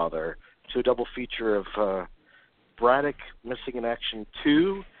grandfather to a double feature of Braddock Missing in Action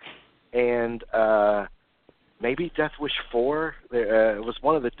 2 and maybe Death Wish 4. It was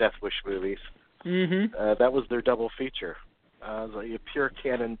one of the Death Wish movies. Mm-hmm. That was their double feature. It was like a pure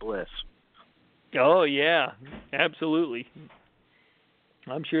canon bliss. Oh, yeah, absolutely.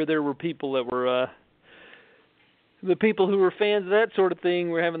 I'm sure there were people that were, the people who were fans of that sort of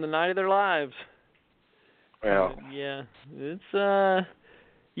thing were having the night of their lives. Well. Yeah, it's,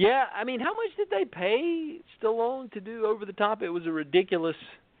 yeah, I mean, how much did they pay Stallone to do Over the Top? It was a ridiculous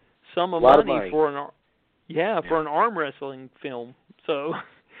sum of money for an arm wrestling film. So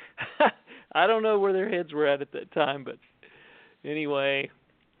I don't know where their heads were at that time, but anyway.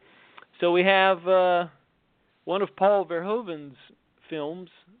 So we have one of Paul Verhoeven's films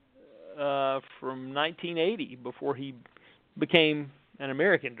from 1980 before he became an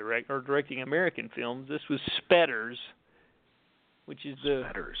American director, directing American films. This was Spetters. Which is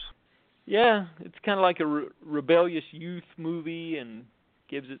Spetters. Yeah, it's kind of like a rebellious youth movie and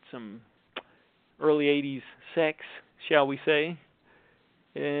gives it some early 80s sex, shall we say.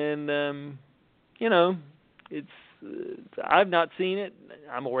 And, it's I've not seen it.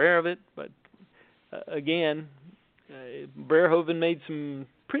 I'm aware of it, but again, Verhoeven made some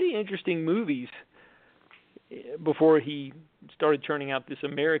pretty interesting movies before he started churning out this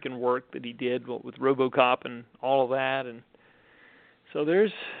American work that he did with RoboCop and all of that, and so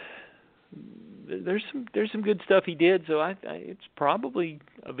there's some good stuff he did. So it's probably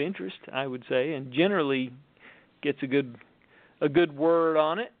of interest, I would say, and generally gets a good word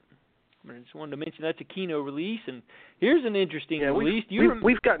on it. I just wanted to mention that's a Kino release, and here's an interesting release.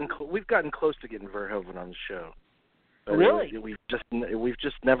 We've gotten close to getting Verhoeven on the show. But really? We've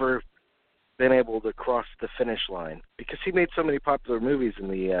just never been able to cross the finish line because he made so many popular movies in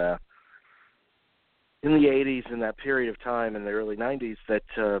the 80s, in that period of time, in the early 90s, that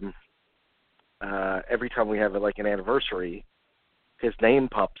every time we have like an anniversary, his name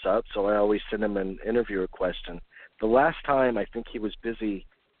pops up, so I always send him an interview request. And the last time, I think he was busy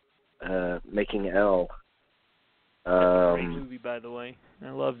making Elle. Great movie, by the way. I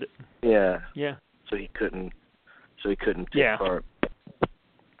loved it. Yeah. Yeah. So he couldn't take part.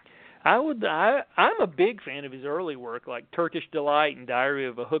 I'm a big fan of his early work, like Turkish Delight and Diary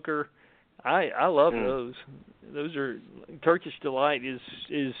of a Hooker. I love those. Those are Turkish Delight is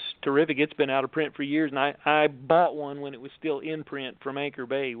terrific. It's been out of print for years, and I bought one when it was still in print from Anchor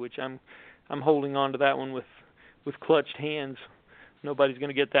Bay, which I'm holding on to that one with clutched hands. Nobody's going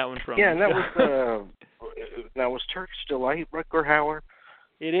to get that one from me. Yeah, and that was now was Turkish Delight Rutger Hauer?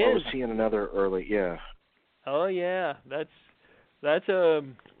 It is. Or was he in another early? Yeah. Oh yeah, that's a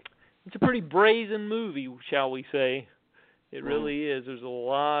pretty brazen movie, shall we say? It really is. There's a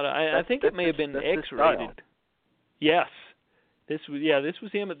lot of. I think it may have been X-rated. Yes, this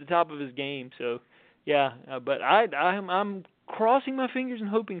was him at the top of his game. So, yeah. But I'm crossing my fingers and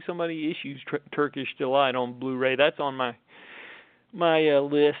hoping somebody issues Turkish Delight on Blu-ray. That's on my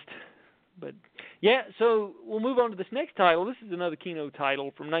list. But yeah, so we'll move on to this next title. This is another Kino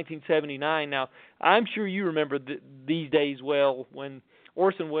title from 1979. Now, I'm sure you remember these days well when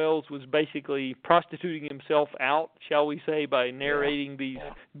Orson Welles was basically prostituting himself out, shall we say, by narrating these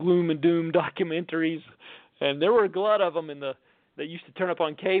gloom and doom documentaries. And there were a lot of them that used to turn up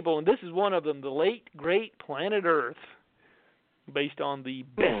on cable, and this is one of them, The Late Great Planet Earth, based on the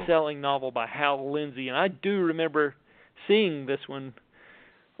best-selling novel by Hal Lindsey. And I do remember seeing this one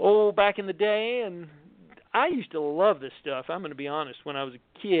back in the day, and I used to love this stuff, I'm going to be honest, when I was a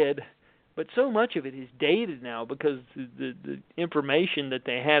kid. But so much of it is dated now because the information that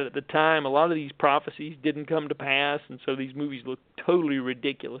they had at the time, a lot of these prophecies didn't come to pass, and so these movies look totally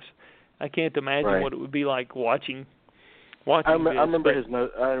ridiculous. I can't imagine what it would be like watching this. I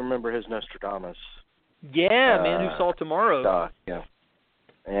remember his Nostradamus. Yeah, Man Who Saw Tomorrow. Yeah,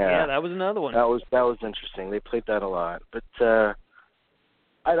 that was another one. That was interesting. They played that a lot, but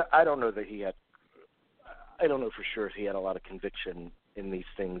I don't know that he had. I don't know for sure if he had a lot of conviction in these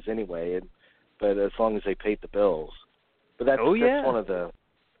things anyway, but as long as they paid the bills. But that's one of the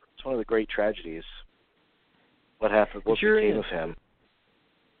great tragedies. What happened? What became of him?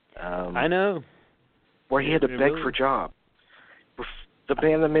 I know. Where he had to beg for a job. The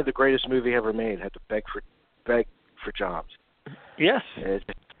man that made the greatest movie ever made had to beg for jobs. Yes.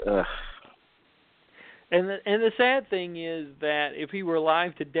 And the sad thing is that if he were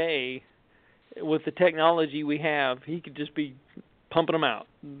alive today, with the technology we have, he could just be pumping them out,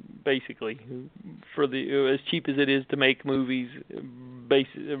 basically, for as cheap as it is to make movies,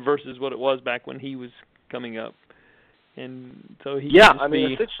 versus what it was back when he was coming up. And so he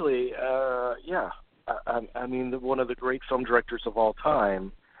essentially, I mean, one of the great film directors of all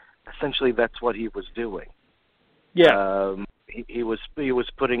time. Essentially, that's what he was doing. Yeah, he was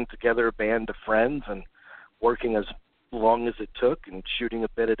putting together a band of friends and working as long as it took and shooting a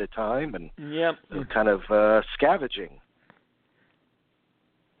bit at a time and kind of scavenging.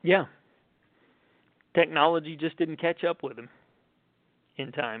 Yeah. Technology just didn't catch up with him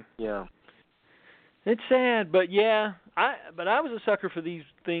in time. Yeah. It's sad, but I was a sucker for these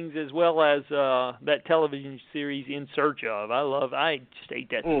things as well as that television series In Search Of. I just ate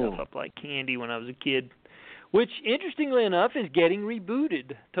that stuff up like candy when I was a kid, which interestingly enough is getting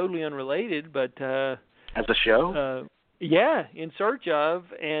rebooted. Totally unrelated, but as a show? In Search Of,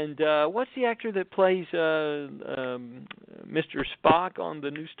 and what's the actor that plays Mr. Spock on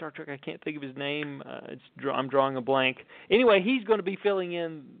the new Star Trek? I can't think of his name. I'm drawing a blank. Anyway, he's going to be filling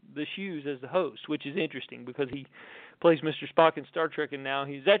in the shoes as the host, which is interesting because he plays Mr. Spock in Star Trek, and now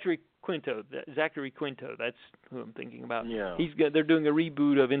he's Zachary Quinto. That's who I'm thinking about. Yeah. They're doing a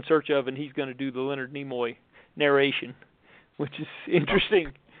reboot of In Search Of, and he's going to do the Leonard Nimoy narration, which is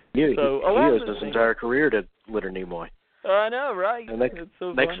interesting. He owes his entire career to Leonard Nimoy. I know, right? And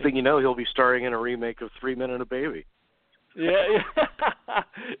next thing you know, he'll be starring in a remake of 3 Men and a Baby. Yeah.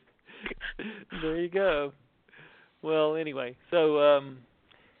 There you go. Well, anyway, so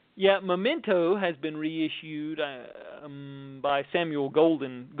Memento has been reissued by Samuel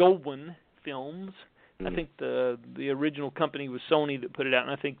Goldwyn Films. I think the original company was Sony that put it out,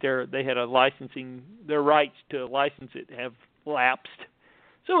 and I think they had their rights to license it have lapsed.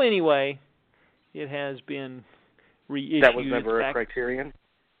 So anyway, it has been reissued. That was never a Criterion?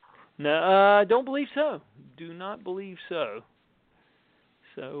 No, I don't believe so. Do not believe so.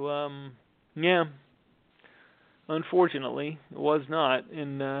 So, unfortunately, it was not,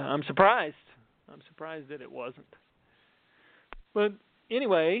 and I'm surprised. I'm surprised that it wasn't. But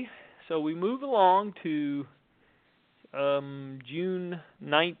anyway, so we move along to June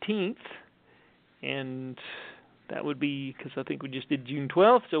 19th, and That would be, because I think we just did June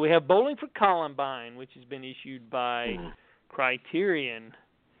 12th. So we have Bowling for Columbine, which has been issued by Criterion.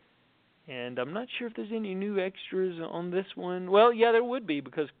 And I'm not sure if there's any new extras on this one. Well, yeah, there would be,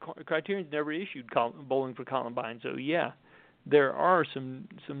 because Criterion's never issued Bowling for Columbine. So, yeah, there are some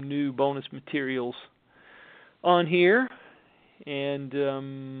new bonus materials on here.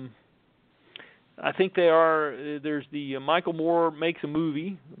 And I think there's the Michael Moore Makes a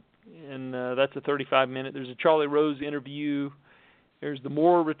Movie, and that's a 35-minute. There's a Charlie Rose interview. There's the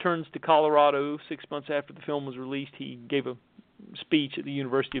Moore Returns to Colorado. 6 months after the film was released, he gave a speech at the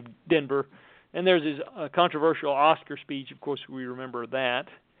University of Denver. And there's his controversial Oscar speech. Of course, we remember that.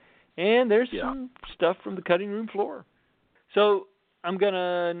 And there's some stuff from the cutting room floor. So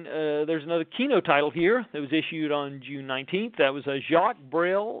there's another Kino title here that was issued on June 19th. That was Jacques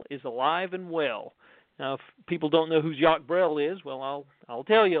Brel is Alive and Well. Now, if people don't know who Jacques Brel is, well, I'll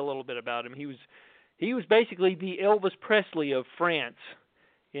tell you a little bit about him. He was basically the Elvis Presley of France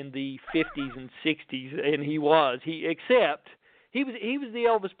in the 50s and 60s, and he was the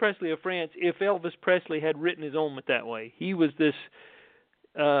Elvis Presley of France if Elvis Presley had written his own that way. He was this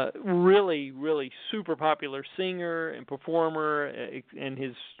really, really super popular singer and performer, and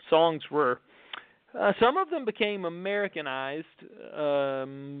his songs were, some of them became Americanized.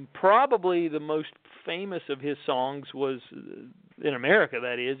 Probably the most famous of his songs was, in America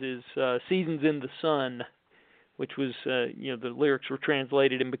that is Seasons in the Sun, which was, the lyrics were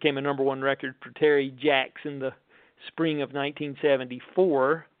translated and became a number one record for Terry Jacks in the spring of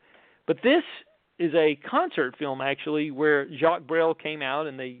 1974. But this is a concert film, actually, where Jacques Brel came out,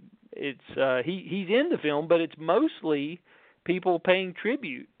 and he's in the film, but it's mostly people paying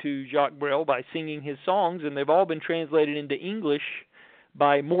tribute to Jacques Brel by singing his songs, and they've all been translated into English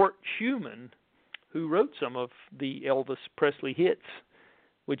by Mort Schumann, who wrote some of the Elvis Presley hits,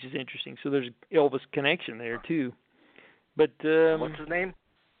 which is interesting. So there's Elvis connection there too. But what's his name?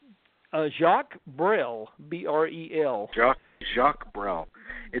 Jacques Brel, B-R-E-L. Jacques Brel.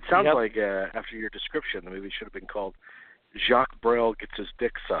 It sounds like, after your description, the movie should have been called Jacques Brel Gets His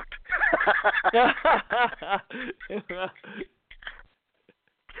Dick Sucked.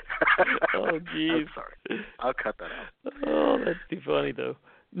 Oh, geez. I'm sorry. I'll cut that out. Oh, that's too funny, though.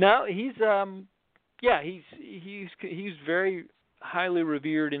 No, he's very highly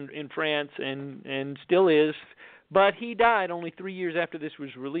revered in France and still is. But he died only 3 years after this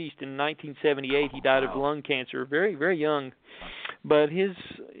was released. In 1978, he died of lung cancer, very, very young. But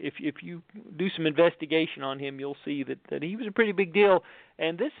if you do some investigation on him, you'll see that he was a pretty big deal.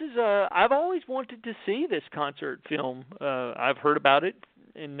 And this is I've always wanted to see this concert film. I've heard about it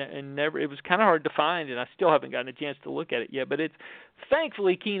and never. It was kind of hard to find, and I still haven't gotten a chance to look at it yet. But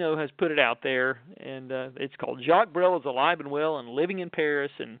thankfully Kino has put it out there, and it's called Jacques Brel is Alive and Well and Living in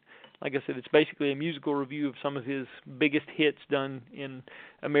Paris. And like I said, it's basically a musical review of some of his biggest hits done in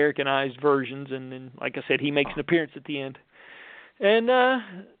Americanized versions. And then, like I said, he makes an appearance at the end. And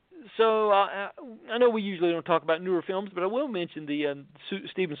so I know we usually don't talk about newer films, but I will mention the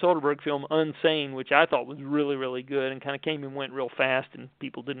Steven Soderbergh film Unsane, which I thought was really, really good and kind of came and went real fast, and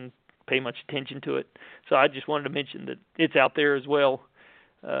people didn't pay much attention to it. So I just wanted to mention that it's out there as well.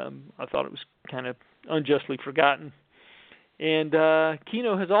 I thought it was kind of unjustly forgotten. And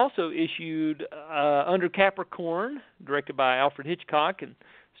Kino has also issued Under Capricorn, directed by Alfred Hitchcock and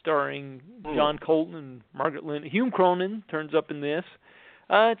starring John Colton and Margaret Lynn. Hume Cronin turns up in this.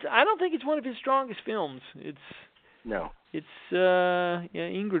 I don't think it's one of his strongest films. No. It's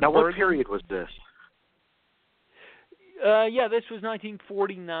Ingrid Now, Bergman. what period was this? This was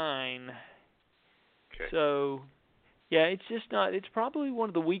 1949. Okay. So, yeah, it's just not. It's probably one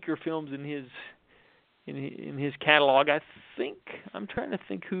of the weaker films in his catalog. I'm trying to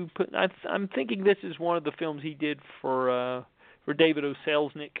think who put. I'm thinking this is one of the films he did for David O.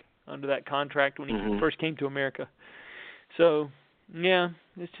 Selznick under that contract when he first came to America. So, yeah,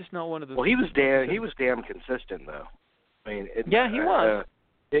 it's just not one of the. Well, he was damn consistent, though. I mean, he was.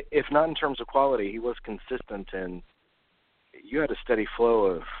 If not in terms of quality, he was consistent, and you had a steady flow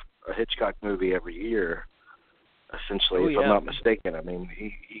of a Hitchcock movie every year, essentially, if I'm not mistaken. I mean,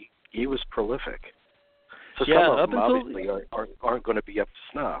 he was prolific. So some of them obviously aren't going to be up to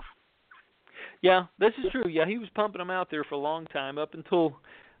snuff. Yeah, this is true. Yeah, he was pumping them out there for a long time, up until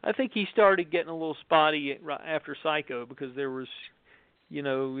I think he started getting a little spotty after Psycho, because there was,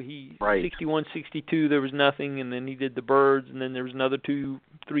 61, 62, there was nothing, and then he did The Birds, and then there was another 2-3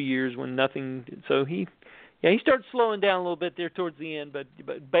 years when nothing. So he started slowing down a little bit there towards the end, but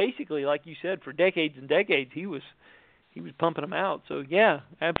basically, like you said, for decades and decades, he was pumping them out. So yeah,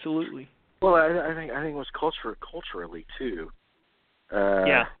 absolutely. Well, I think it was culturally too.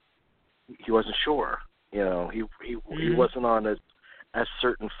 Yeah. He wasn't sure. You know, he wasn't on as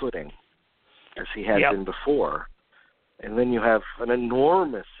certain footing as he had been before. And then you have an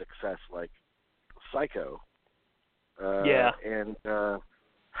enormous success like Psycho. And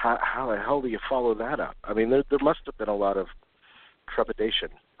how the hell do you follow that up? I mean, there must have been a lot of trepidation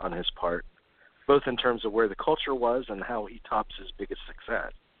on his part, both in terms of where the culture was and how he tops his biggest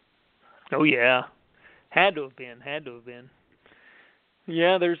success. Oh, yeah. Had to have been.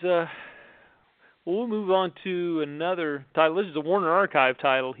 Yeah, there's a... We'll move on to another title. This is a Warner Archive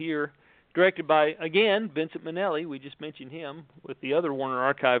title here, directed by, again, Vincent Minnelli. We just mentioned him with the other Warner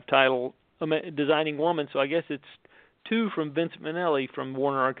Archive title, Designing Woman. So I guess it's two from Vincent Minnelli from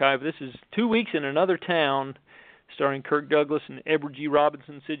Warner Archive. This is 2 Weeks in Another Town, starring Kirk Douglas and Edward G.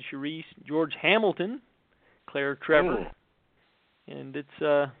 Robinson, Sid Charisse, George Hamilton, Claire Trevor. And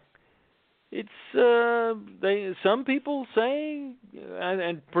some people say, and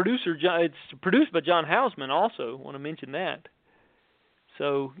it's produced by John Houseman also. I want to mention that.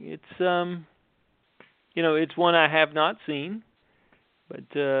 So it's it's one I have not seen,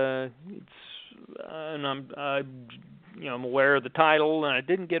 but and I'm aware of the title, and I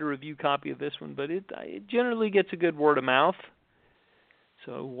didn't get a review copy of this one, but it generally gets a good word of mouth.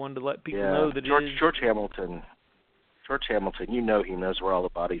 So I wanted to let people know that George Hamilton, you know, he knows where all the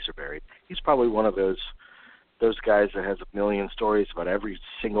bodies are buried. He's probably one of those guys that has a million stories about every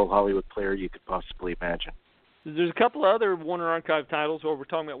single Hollywood player you could possibly imagine. There's a couple of other Warner Archive titles. While we're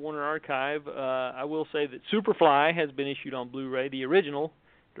talking about Warner Archive, I will say that Superfly has been issued on Blu-ray, the original,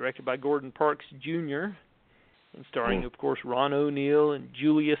 directed by Gordon Parks Jr., and starring, of course, Ron O'Neal and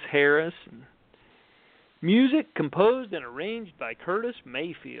Julius Harris. And music composed and arranged by Curtis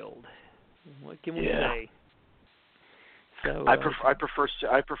Mayfield. What can we say? So, I prefer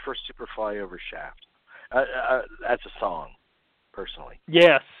Superfly over Shaft. That's a song, personally.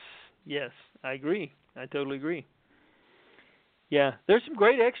 Yes, I agree. I totally agree. Yeah, there's some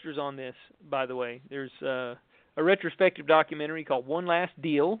great extras on this, by the way. There's a retrospective documentary called One Last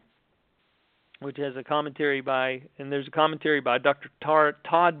Deal, which has a commentary by Dr.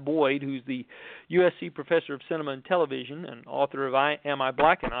 Todd Boyd, who's the USC professor of cinema and television and author of Am I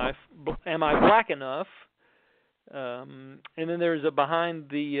Black Enough? And then there's a behind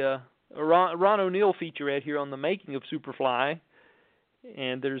the Ron O'Neal featurette here on the making of Superfly.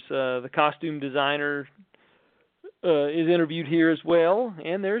 And there's the costume designer is interviewed here as well,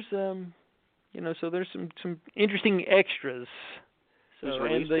 and there's so there's some interesting extras. So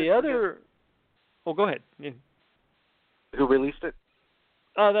and the other, go ahead. Yeah. Who released it?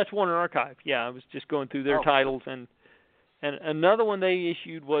 That's Warner Archive. Yeah, I was just going through their titles, and another one they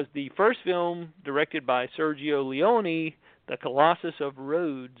issued was the first film directed by Sergio Leone, The Colossus of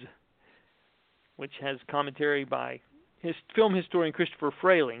Rhodes, which has commentary by his film historian Christopher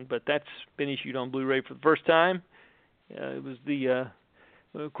Frayling, but that's been issued on Blu-ray for the first time. It was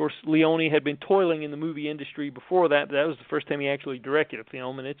of course, Leone had been toiling in the movie industry before that, but that was the first time he actually directed a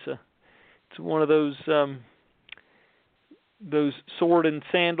film, and it's one of those sword and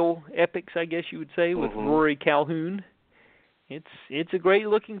sandal epics, I guess you would say, with Rory Calhoun. It's a great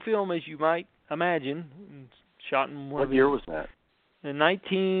looking film, as you might imagine. It's shot in what year was that? In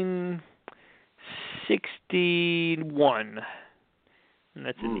 1961, and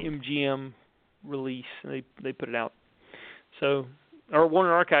that's an MGM release. They put it out. So, or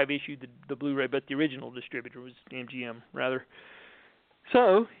Warner Archive issued the Blu-ray, but the original distributor was MGM, rather.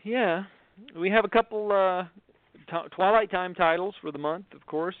 So, yeah, we have a couple Twilight Time titles for the month, of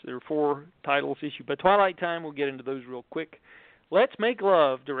course. There are 4 titles issued, but Twilight Time, we'll get into those real quick. Let's Make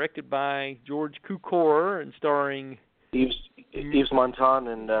Love, directed by George Cukor and starring Yves Montand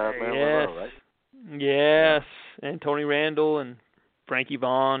and Marilyn Monroe, right? Yes, and Tony Randall and Frankie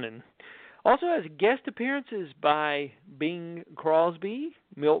Vaughan, and also has guest appearances by Bing Crosby,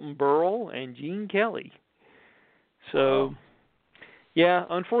 Milton Berle, and Gene Kelly. So, yeah,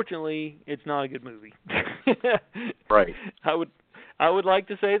 unfortunately, it's not a good movie. Right. I would like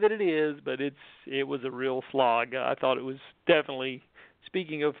to say that it is, but it was a real slog. I thought it was definitely,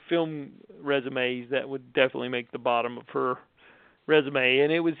 speaking of film resumes, that would definitely make the bottom of her resume,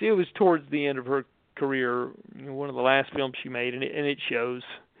 and it was towards the end of her career, one of the last films she made, and it shows.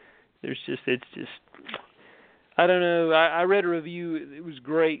 It's just I don't know. I read a review. It was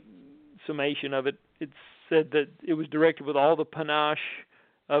great summation of it. It said that it was directed with all the panache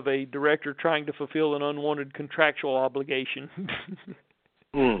of a director trying to fulfill an unwanted contractual obligation.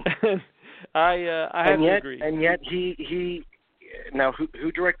 I have to agree. And yet he now who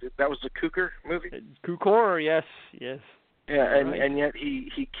directed? That was the Cukor movie. Cukor, yes. Yeah, and yet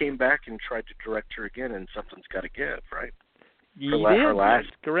he came back and tried to direct her again, and Something's Got to Give, right? her last,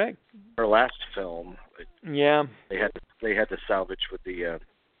 correct. Her last film. Yeah. They had to salvage with the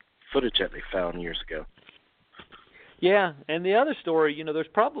footage that they found years ago. Yeah, and the other story, there's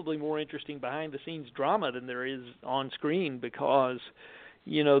probably more interesting behind-the-scenes drama than there is on screen because,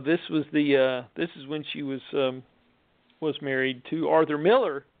 this is when she was married to Arthur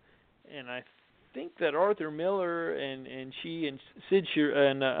Miller, and I think that Arthur Miller and she and Sid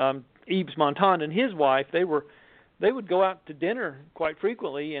and Yves Montand and his wife, they would go out to dinner quite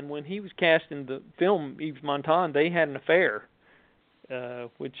frequently, and when he was cast in the film Yves Montand, they had an affair.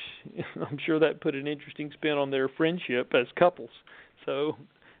 Which I'm sure that put an interesting spin on their friendship as couples. So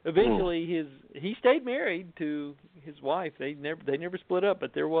eventually he stayed married to his wife. They never split up,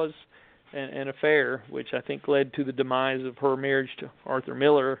 but there was an affair, which I think led to the demise of her marriage to Arthur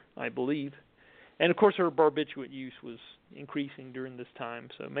Miller, I believe. And of course her barbiturate use was increasing during this time,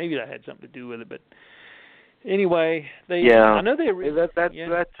 so maybe that had something to do with it. But anyway, I know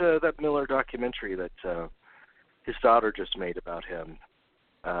that Miller documentary that his daughter just made about him.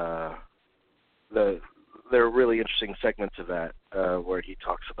 There are really interesting segments of that where he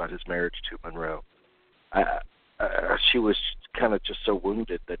talks about his marriage to Monroe. She was kind of just so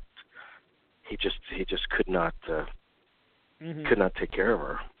wounded that he just could not take care of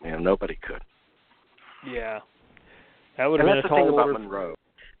her. Nobody could. Yeah, that would have been a tall order. That's the thing about Monroe.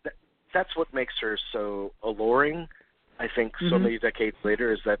 That's what makes her so alluring. I think so many decades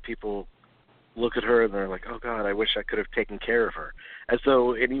later is that people look at her and they're like, oh God, I wish I could have taken care of her. As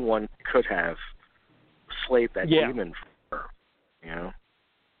though anyone could have slayed that demon for her,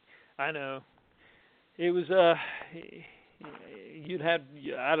 I know. It was, I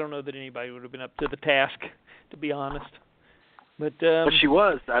don't know that anybody would have been up to the task, to be honest. But she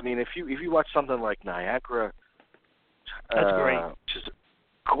was. I mean, if you watch something like Niagara, that's great. Which is a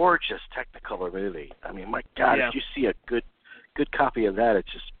gorgeous Technicolor movie. I mean, my God, if you see a good copy of that,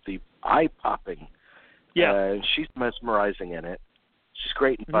 it's just the eye-popping. Yeah. And she's mesmerizing in it. She's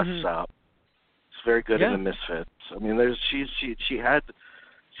great in Busts Out. She's very good in The Misfits. I mean, she had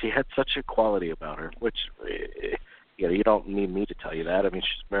such a quality about her, which you don't need me to tell you that. I mean,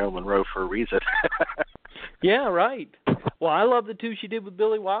 she's Marilyn Monroe for a reason. Yeah, right. Well, I love the two she did with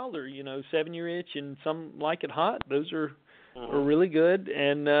Billy Wilder. 7 Year Itch and Some Like It Hot. Those are really good.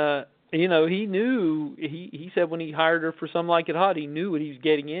 And he knew, he said when he hired her for Some Like It Hot, he knew what he was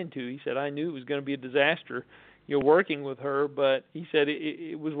getting into. He said, I knew it was going to be a disaster, working with her, but he said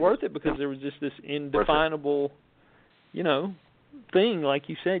it was worth it because there was just this indefinable, thing. Like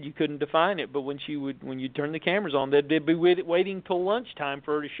you said, you couldn't define it, but when you turn the cameras on, they'd be waiting till lunchtime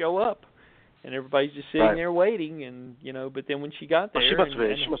for her to show up. And everybody's just sitting there waiting, and but then when she got there, she must have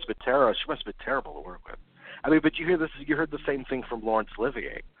been terrible. She must have been terrible to work with. I mean, but you heard the same thing from Laurence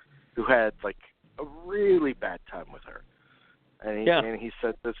Olivier, who had like a really bad time with her, and he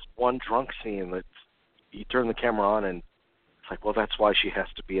said this one drunk scene that you turn the camera on and it's like, well, that's why she has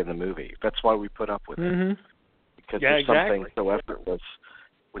to be in the movie. That's why we put up with it, because there's something so effortless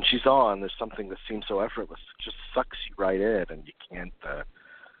when she's on. There's something that seems so effortless, it just sucks you right in, and you can't.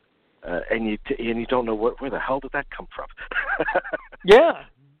 And you don't know where the hell did that come from. Yeah.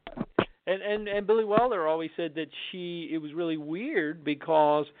 And Billy Wilder always said that it was really weird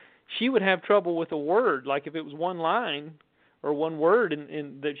because she would have trouble with a word. Like if it was one line or one word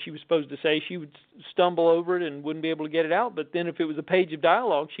in that she was supposed to say, she would stumble over it and wouldn't be able to get it out. But then if it was a page of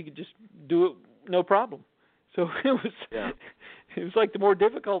dialogue, she could just do it no problem. So it was like the more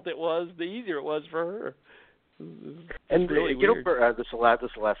difficult it was, the easier it was for her. And really weird. This is the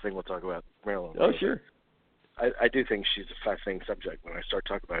last thing we'll talk about Marilyn. Oh, sure. I do think she's a fascinating subject when I start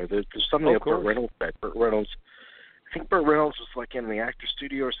talking about her. There's something that Burt Reynolds said. I think Burt Reynolds was like in the actor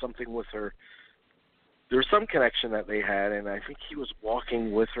studio or something with her. There was some connection that they had, and I think he was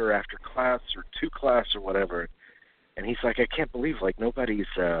walking with her after class or to class or whatever. And he's like, I can't believe nobody's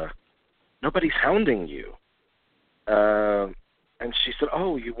hounding you. And she said,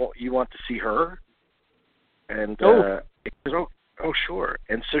 oh, you want to see her? And he said, oh, sure.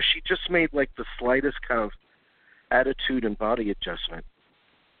 And so she just made the slightest kind of attitude and body adjustment,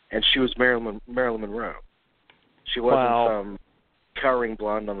 and she was Marilyn Monroe. She wasn't some cowering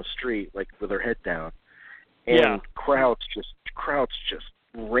blonde on the street with her head down. And crowds just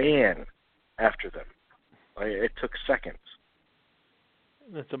ran after them. It took seconds.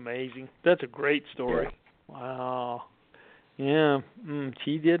 That's amazing. That's a great story. Yeah. Wow. Yeah,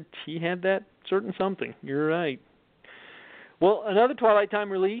 she did. She had that certain something. You're right. Well, another Twilight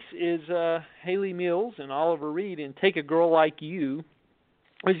Time release is Hayley Mills and Oliver Reed in Take a Girl Like You,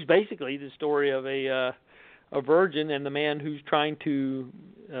 which is basically the story of a virgin and the man who's trying to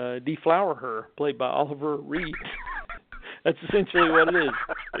deflower her, played by Oliver Reed. That's essentially what it is.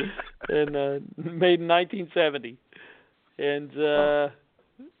 And made in 1970. And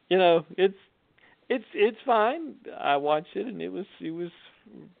you know, it's fine. I watched it, and it was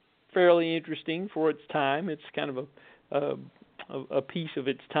fairly interesting for its time. It's kind of a piece of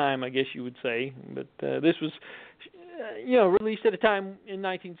its time, I guess you would say. But this was, you know, released at a time in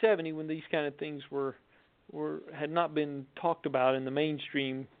 1970 when these kind of things had not been talked about in the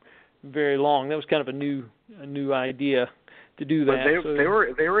mainstream very long. That was kind of a new idea to do that. But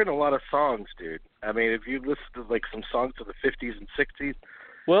they were in a lot of songs, dude. I mean, if you listen to like some songs of the 50s and 60s,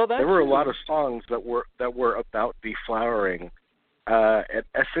 well, there were a lot of songs that were about deflowering. At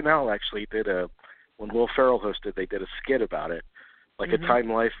SNL actually when Will Ferrell hosted, they did a skit about it, like a Time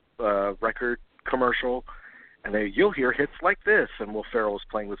Life record commercial, and you'll hear hits like this, and Will Ferrell was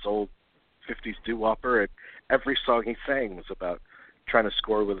playing this old 50s doo-wopper, and every song he sang was about trying to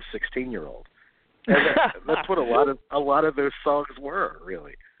score with a 16-year-old. And that's what a lot of those songs were,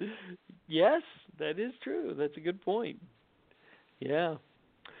 really. Yes, that is true. That's a good point. Yeah.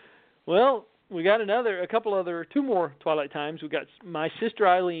 Well, we got two more Twilight Times. We got My Sister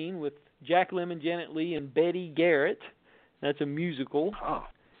Eileen with Jack Lemmon, Janet Leigh, and Betty Garrett. That's a musical. Oh.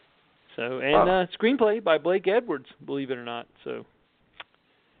 So, and screenplay by Blake Edwards, believe it or not. So,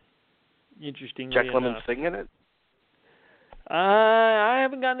 interestingly Jack enough. Lemmon singing it? I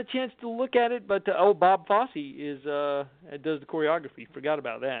haven't gotten a chance to look at it, but Bob Fosse does the choreography. Forgot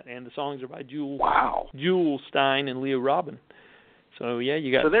about that. And the songs are by Jewel Stein and Leo Robin. So yeah,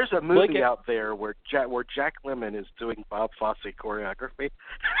 you got. So there's a movie out there where Jack Lemmon is doing Bob Fosse choreography.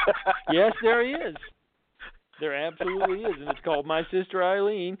 Yes, there he is. There absolutely is, and it's called My Sister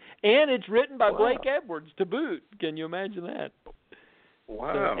Eileen, and it's written by Blake Edwards to boot. Can you imagine that?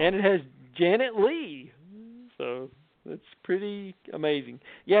 Wow. So, and it has Janet Leigh. So that's pretty amazing.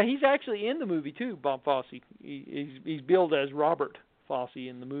 Yeah, he's actually in the movie too, Bob Fosse. He's billed as Robert Fosse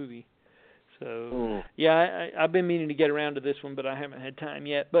in the movie. So yeah, I've been meaning to get around to this one, but I haven't had time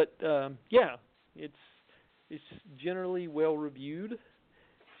yet. But yeah, it's generally well reviewed.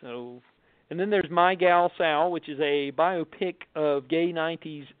 So, and then there's My Gal Sal, which is a biopic of gay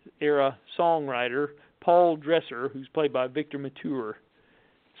 '90s era songwriter Paul Dresser, who's played by Victor Mature.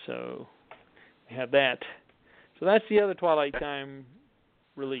 So we have that. So that's the other Twilight Time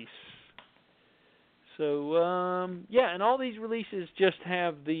release. So yeah, and all these releases just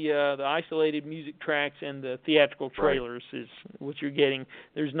have the isolated music tracks and the theatrical trailers is what you're getting.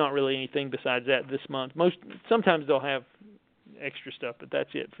 There's not really anything besides that this month. Sometimes they'll have extra stuff, but that's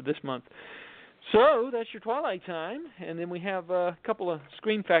it for this month. So that's your Twilight Time, and then we have a couple of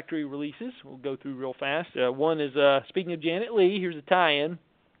Scream Factory releases. We'll go through real fast. One is speaking of Janet Leigh. Here's a tie-in: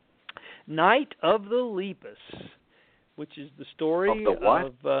 Night of the Lepus, which is the story of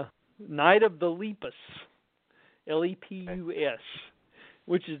Night of the Lepus, Lepus,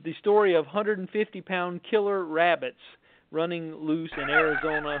 which is the story of 150-pound killer rabbits running loose in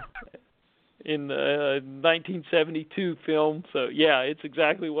Arizona in the 1972 film. So yeah, it's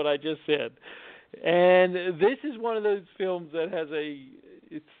exactly what I just said. And this is one of those films that has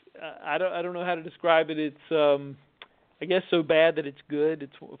I don't know how to describe it. It's I guess so bad that it's good.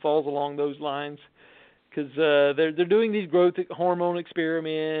 It falls along those lines. Because they're doing these growth hormone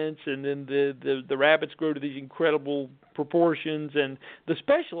experiments, and then the rabbits grow to these incredible proportions, and the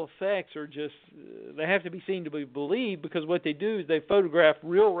special effects are just they have to be seen to be believed, because what they do is they photograph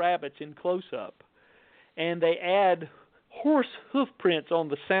real rabbits in close-up, and they add horse hoof prints on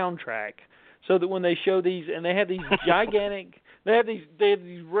the soundtrack, so that when they show these, and they have these gigantic, they have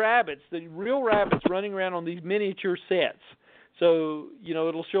these rabbits, the real rabbits running around on these miniature sets. So, you know,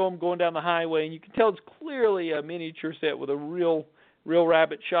 it'll show them going down the highway, and you can tell it's clearly a miniature set with a real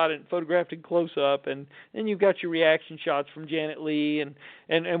rabbit shot and photographed in close-up, and then you've got your reaction shots from Janet Leigh,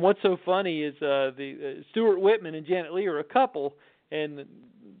 and what's so funny is the Stuart Whitman and Janet Leigh are a couple, and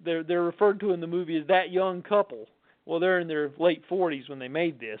they're referred to in the movie as that young couple. Well, they're in their late 40s when they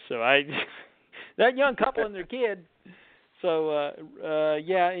made this, so that young couple and their kid. So,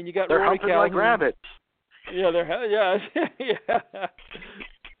 yeah, and you got they're Rory humping Calhoun. like rabbits. Yeah, yeah.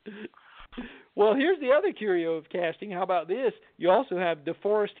 Well, here's the other curio of casting. How about this? You also have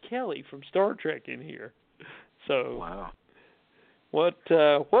DeForest Kelley from Star Trek in here. So, wow. What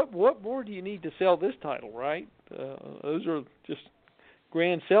more do you need to sell this title, right? Those are just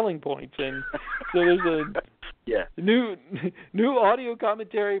grand selling points, and so there's a new audio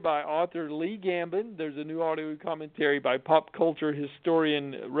commentary by author Lee Gambin. There's a new audio commentary by pop culture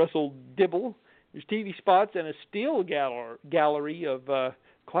historian Russell Dibble. There's TV spots and a still gallery of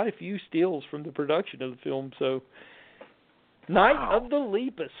quite a few stills from the production of the film. So, Night of the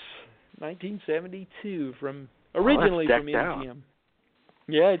Lepus, 1972, from originally that's from decked out. MGM.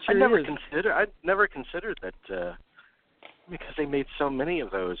 Yeah, it sure is. I'd never considered that because they made so many of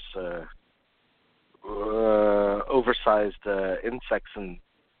those oversized insects and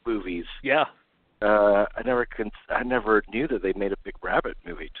movies. Yeah. I never knew that they made a Big Rabbit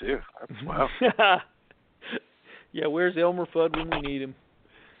movie too. That's wow. Yeah, where's Elmer Fudd when we need him?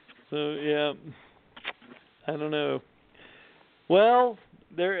 So yeah, I don't know. Well,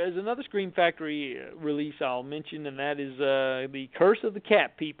 there is another Scream Factory release I'll mention, and that is The Curse of the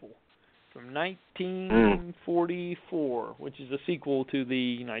Cat People from 1944, which is a sequel to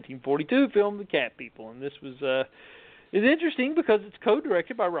the 1942 film The Cat People. And this was is interesting because it's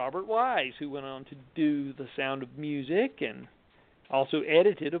co-directed by Robert Wise, who went on to do The Sound of Music and also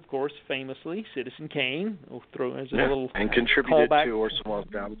edited, of course, famously, Citizen Kane. We'll throw as a little and contributed callback to Orson Welles'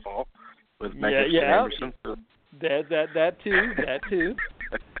 downfall with Magnificent Anderson. That too.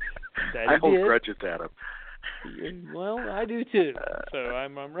 That I hold grudges at him. Well, I do too. So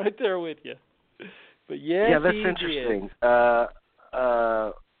I'm right there with you. But yeah, that's interesting. The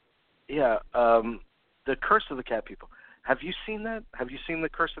Curse of the Cat People. Have you seen that? Have you seen The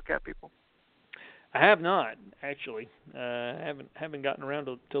Curse of the Cat People? I have not, actually. Haven't gotten around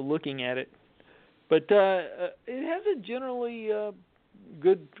to looking at it. But it has a generally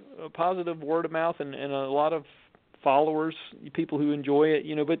good, positive word of mouth and a lot of followers, people who enjoy it.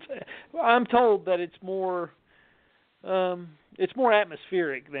 But I'm told that it's more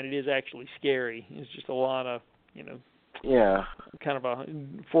atmospheric than it is actually scary. It's just a lot of, yeah, kind of a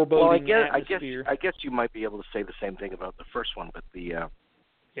foreboding atmosphere. I guess you might be able to say the same thing about the first one, but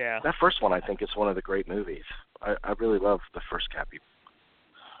that first one I think is one of the great movies. I really love the first Cat People.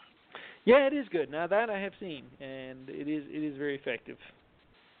 Yeah, it is good. Now that I have seen, and it is very effective.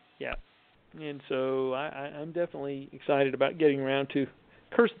 Yeah, and so I'm definitely excited about getting around to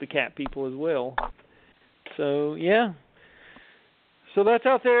Curse of the Cat People as well. So yeah. So that's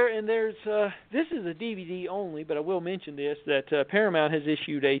out there, and there's this is a DVD only, but I will mention this, that Paramount has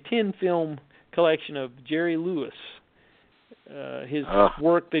issued a 10-film collection of Jerry Lewis, his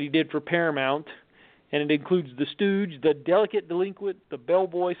work that he did for Paramount, and it includes The Stooge, The Delicate Delinquent, The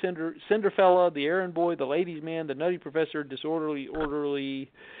Bellboy, Cinderfella, The Errand Boy, The Ladies' Man, The Nutty Professor, Disorderly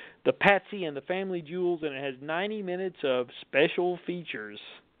Orderly, The Patsy, and The Family Jewels, and it has 90 minutes of special features.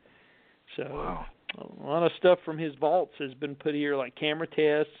 So wow. A lot of stuff from his vaults has been put here, like camera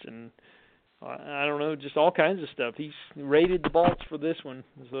tests and I don't know, just all kinds of stuff. He's raided the vaults for this one.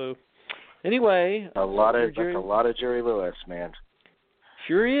 So anyway, that's a lot of Jerry Lewis, man.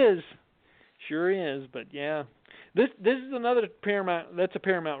 Sure is. But yeah, this is another Paramount. That's a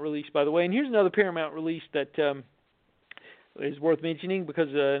Paramount release, by the way. And here's another Paramount release that is worth mentioning because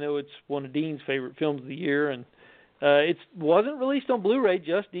I know it's one of Dean's favorite films of the year, and it wasn't released on Blu-ray,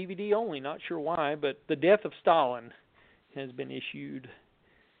 just DVD only. Not sure why, but The Death of Stalin has been issued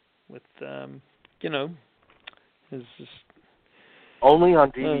with, is just only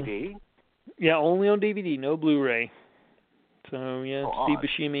on DVD. Yeah, only on DVD, no Blu-ray. So yeah, Steve odd.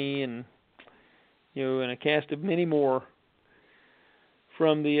 Buscemi and and a cast of many more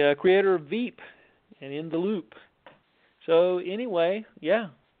from the creator of Veep and In the Loop. So anyway, yeah.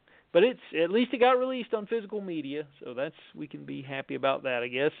 But at least it got released on physical media, so we can be happy about that, I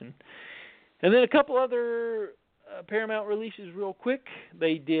guess. And then a couple other Paramount releases real quick.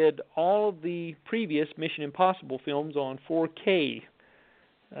 They did all of the previous Mission Impossible films on 4K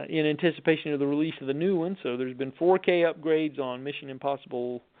in anticipation of the release of the new one. So there's been 4K upgrades on Mission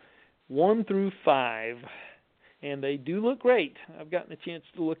Impossible 1 through 5, and they do look great. I've gotten a chance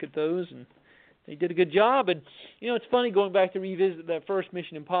to look at those, and they did a good job. And, it's funny going back to revisit that first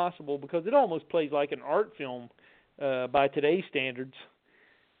Mission Impossible because it almost plays like an art film by today's standards.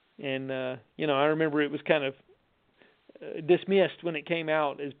 And, I remember it was kind of dismissed when it came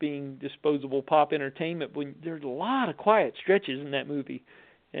out as being disposable pop entertainment. When there's a lot of quiet stretches in that movie.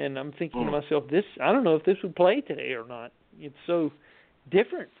 And I'm thinking to myself, I don't know if this would play today or not. It's so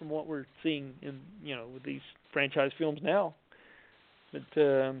different from what we're seeing in, with these franchise films now. But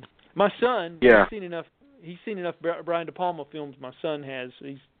my son, he's seen enough Brian De Palma films. My son has.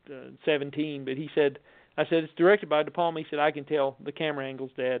 He's 17, but I said it's directed by De Palma. He said, I can tell the camera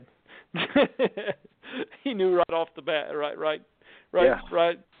angles, Dad. He knew right off the bat, right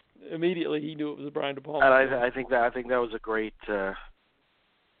immediately. He knew it was Brian De Palma. And I think that was a great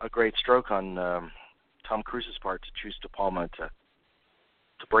stroke on Tom Cruise's part to choose De Palma to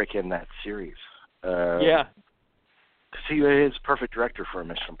break in that series. Yeah. Because he is a perfect director for a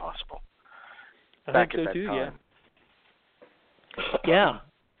Mission Impossible. I think so too, time. Yeah.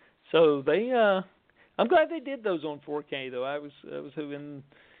 So they, I'm glad they did those on 4K though. I was hoping.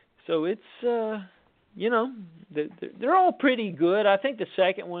 So it's, they're all pretty good. I think the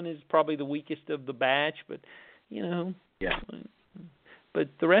second one is probably the weakest of the batch, but Yeah. But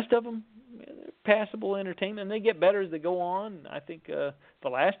the rest of them, they're passable entertainment. And they get better as they go on. I think the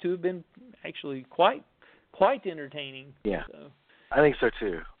last two have been actually quite entertaining. Yeah, so. I think so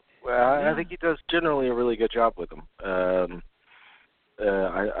too. Well, I think he does generally a really good job with them.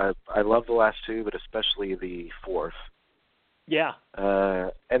 I love the last two, but especially the fourth. Yeah.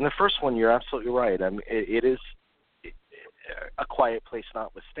 And the first one, you're absolutely right. I mean, it is A Quiet Place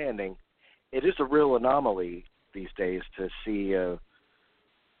notwithstanding. It is a real anomaly these days to see a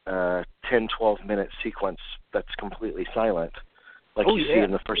 10, 12-minute sequence that's completely silent, like you see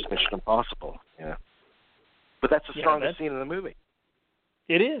in the first Mission Impossible. Yeah. But that's the strongest scene in the movie.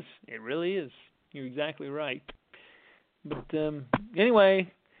 It is. It really is. You're exactly right. But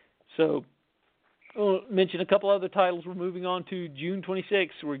anyway, so I'll mention a couple other titles. We're moving on to June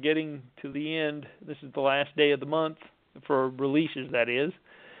 26th. We're getting to the end. This is the last day of the month for releases, that is.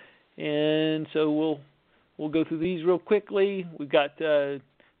 And so we'll go through these real quickly. We've got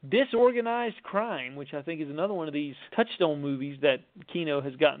Disorganized Crime, which I think is another one of these Touchstone movies that Kino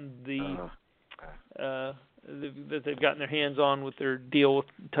has gotten that they've gotten their hands on with their deal with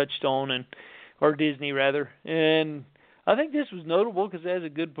Touchstone or Disney rather. And I think this was notable because it has a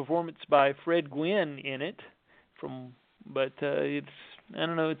good performance by Fred Gwynne in it. But it's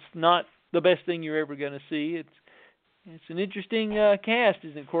not the best thing you're ever going to see. It's an interesting cast,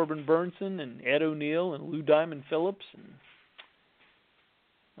 isn't it? Corbin Burnson and Ed O'Neill and Lou Diamond Phillips and,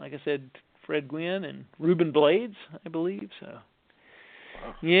 like I said, Fred Gwynne and Ruben Blades, I believe. So,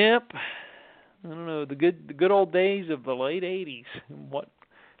 wow. Yep. I don't know, the good old days of the late '80s.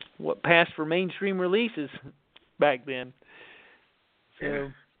 What passed for mainstream releases back then. So, yeah.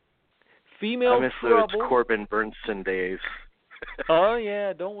 Female I miss Trouble. those Corbin Burnson days. Oh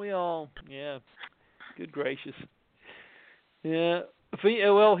yeah, don't we all? Yeah. Good gracious. Yeah.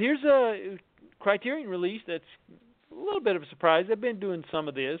 Well, here's a Criterion release that's a little bit of a surprise. They've been doing some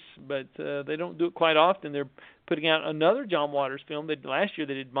of this, but they don't do it quite often. They're putting out another John Waters film. Last year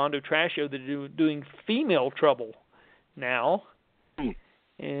they did Mondo Trash Show. They're doing Female Trouble now.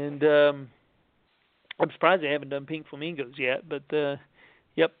 And I'm surprised they haven't done Pink Flamingos yet. But,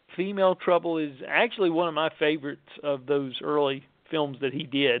 Female Trouble is actually one of my favorites of those early films that he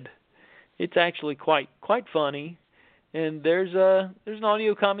did. It's actually quite funny. And there's an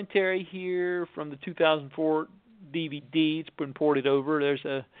audio commentary here from the 2004 DVD. It's been ported over. There's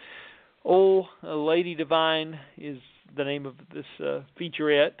a Lady Divine is the name of this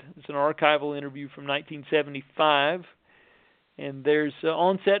featurette. It's an archival interview from 1975. And there's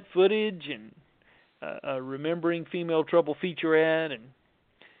on-set footage and a Remembering Female Trouble featurette and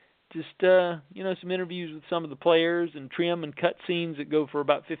just, some interviews with some of the players and trim and cut scenes that go for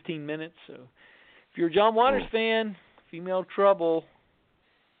about 15 minutes. So if you're a John Waters fan, Female Trouble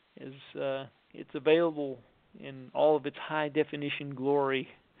is it's available in all of its high-definition glory.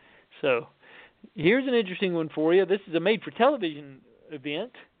 So here's an interesting one for you. This is a made-for-television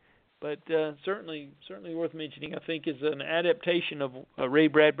event, but certainly worth mentioning, I think, is an adaptation of a Ray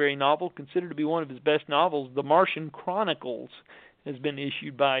Bradbury novel considered to be one of his best novels. The Martian Chronicles has been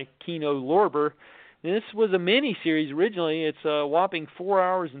issued by Kino Lorber. This was a mini-series originally. It's a whopping 4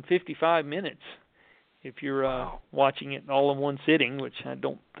 hours and 55 minutes if you're watching it all in one sitting, which I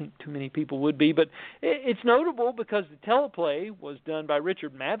don't think too many people would be. But it's notable because the teleplay was done by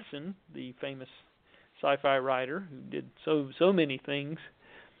Richard Matheson, the famous sci-fi writer who did so many things.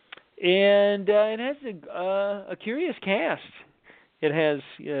 And it has a curious cast. It has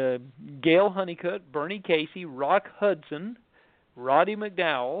Gail Honeycutt, Bernie Casey, Rock Hudson, Roddy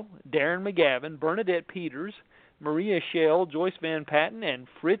McDowall, Darren McGavin, Bernadette Peters, Maria Schell, Joyce Van Patten, and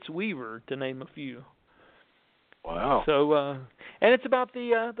Fritz Weaver, to name a few. Wow. So, and it's about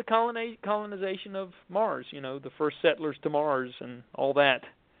the colonization of Mars, the first settlers to Mars and all that.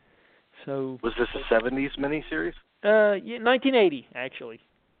 So was this a 70s miniseries? 1980, actually.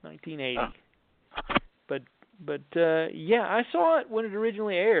 1980. Oh. But I saw it when it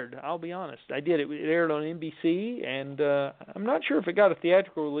originally aired. I'll be honest, I did. It aired on NBC, and I'm not sure if it got a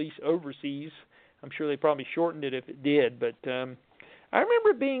theatrical release overseas. I'm sure they probably shortened it if it did, but I remember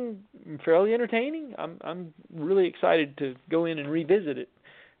it being fairly entertaining. I'm really excited to go in and revisit it.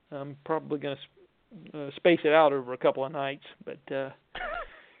 I'm probably going to space it out over a couple of nights, but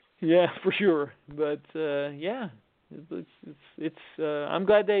yeah, for sure. But it's I'm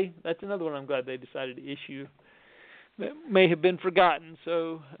glad that's another one I'm glad they decided to issue. That may have been forgotten,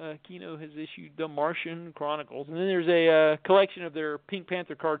 so Kino has issued The Martian Chronicles. And then there's a collection of their Pink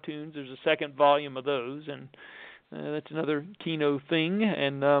Panther cartoons. There's a second volume of those, and that's another Kino thing.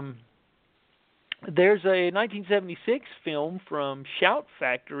 And there's a 1976 film from Shout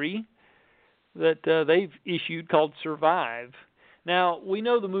Factory that they've issued called Survive. Now, we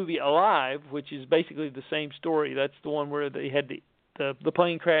know the movie Alive, which is basically the same story. That's the one where they had the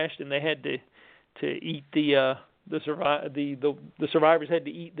plane crashed and they had to eat the survivors had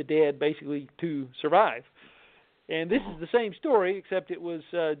to eat the dead basically to survive. And this is the same story, except it was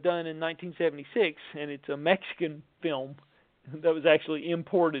done in 1976, and it's a Mexican film that was actually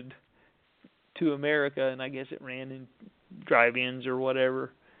imported to America, and I guess it ran in drive-ins or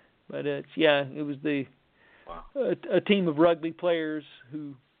whatever. But it was a team of rugby players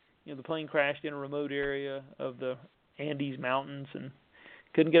who, the plane crashed in a remote area of the Andes Mountains and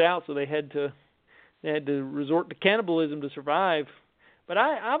couldn't get out, so they had to resort to cannibalism to survive. But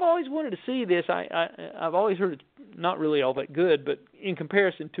I've always wanted to see this. I've always heard it's not really all that good, but in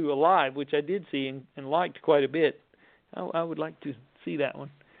comparison to Alive, which I did see and liked quite a bit, I would like to see that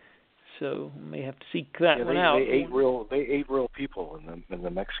one. So I may have to seek that one out. They ate real people in the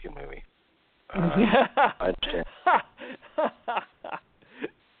Mexican movie. I understand.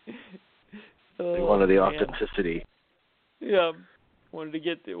 They wanted the authenticity. Yeah, wanted to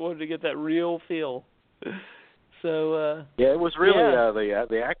get that real feel. So it was really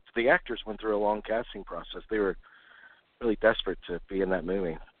the actors went through a long casting process. They were really desperate to be in that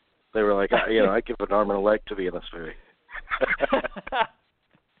movie. They were like, I'd give an arm and a leg to be in this movie.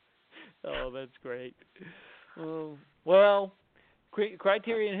 Oh, that's great. Well,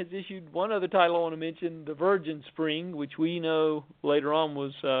 Criterion has issued one other title I want to mention, The Virgin Spring, which we know later on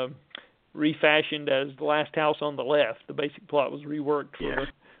was refashioned as The Last House on the Left. The basic plot was reworked for the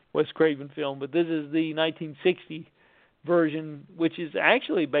Wes Craven film, but this is the 1960 version, which is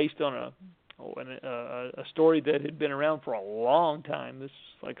actually based on a story that had been around for a long time. This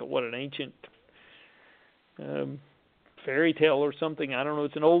is like an ancient fairy tale or something. I don't know.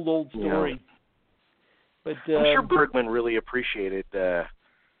 It's an old story. Yeah. But I'm sure Bergman really appreciated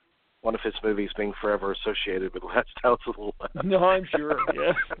one of his movies being forever associated with Last House on the Left. No, I'm sure.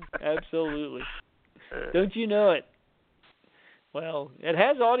 Yes, absolutely. Don't you know it? Well, it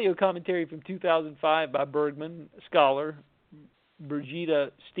has audio commentary from 2005 by Bergman, scholar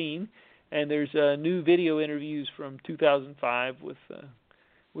Brigitte Steen, and there's new video interviews from 2005 with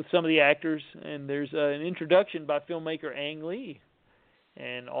some of the actors, and there's an introduction by filmmaker Ang Lee,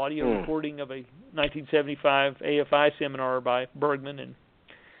 and audio recording of a 1975 AFI seminar by Bergman,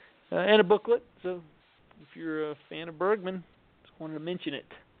 and a booklet. So, if you're a fan of Bergman, just wanted to mention it.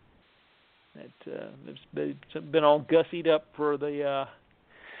 It's been all gussied up for the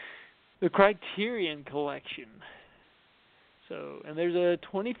Criterion Collection. So, and there's a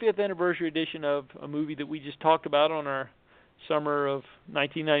 25th anniversary edition of a movie that we just talked about on our summer of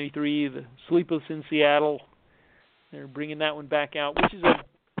 1993, The Sleepless in Seattle. They're bringing that one back out,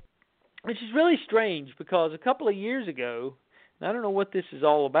 which is really strange because a couple of years ago, and I don't know what this is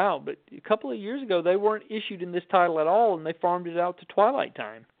all about, but a couple of years ago they weren't issued in this title at all, and they farmed it out to Twilight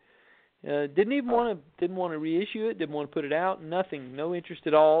Time. Didn't want to reissue it, didn't want to put it out, nothing, no interest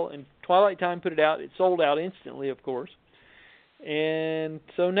at all. And Twilight Time put it out. It sold out instantly, of course. And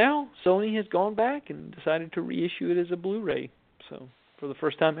so now Sony has gone back and decided to reissue it as a Blu-ray, so for the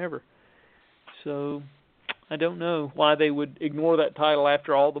first time ever. So I don't know why they would ignore that title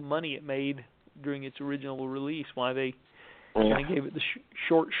after all the money it made during its original release. Why they gave it the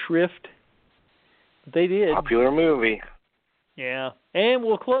short shrift. But they did. Popular movie. Yeah, and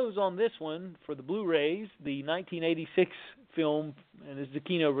we'll close on this one for the Blu-rays, the 1986 film, and this is the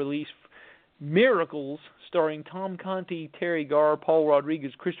Kino release, Miracles, starring Tom Conti, Terry Garr, Paul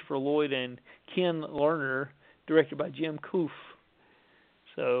Rodriguez, Christopher Lloyd, and Ken Lerner, directed by Jim Koof.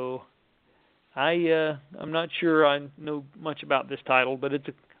 So, I'm not sure I know much about this title, but it's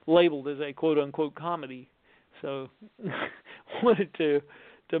labeled as a quote-unquote comedy. So, wanted to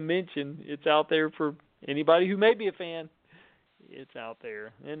mention it's out there for anybody who may be a fan. It's out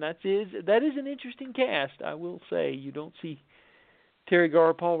there, and that is an interesting cast. I will say you don't see Terry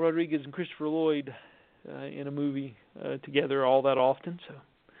Garr, Paul Rodriguez, and Christopher Lloyd in a movie together all that often. So,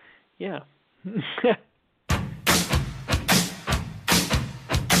 yeah.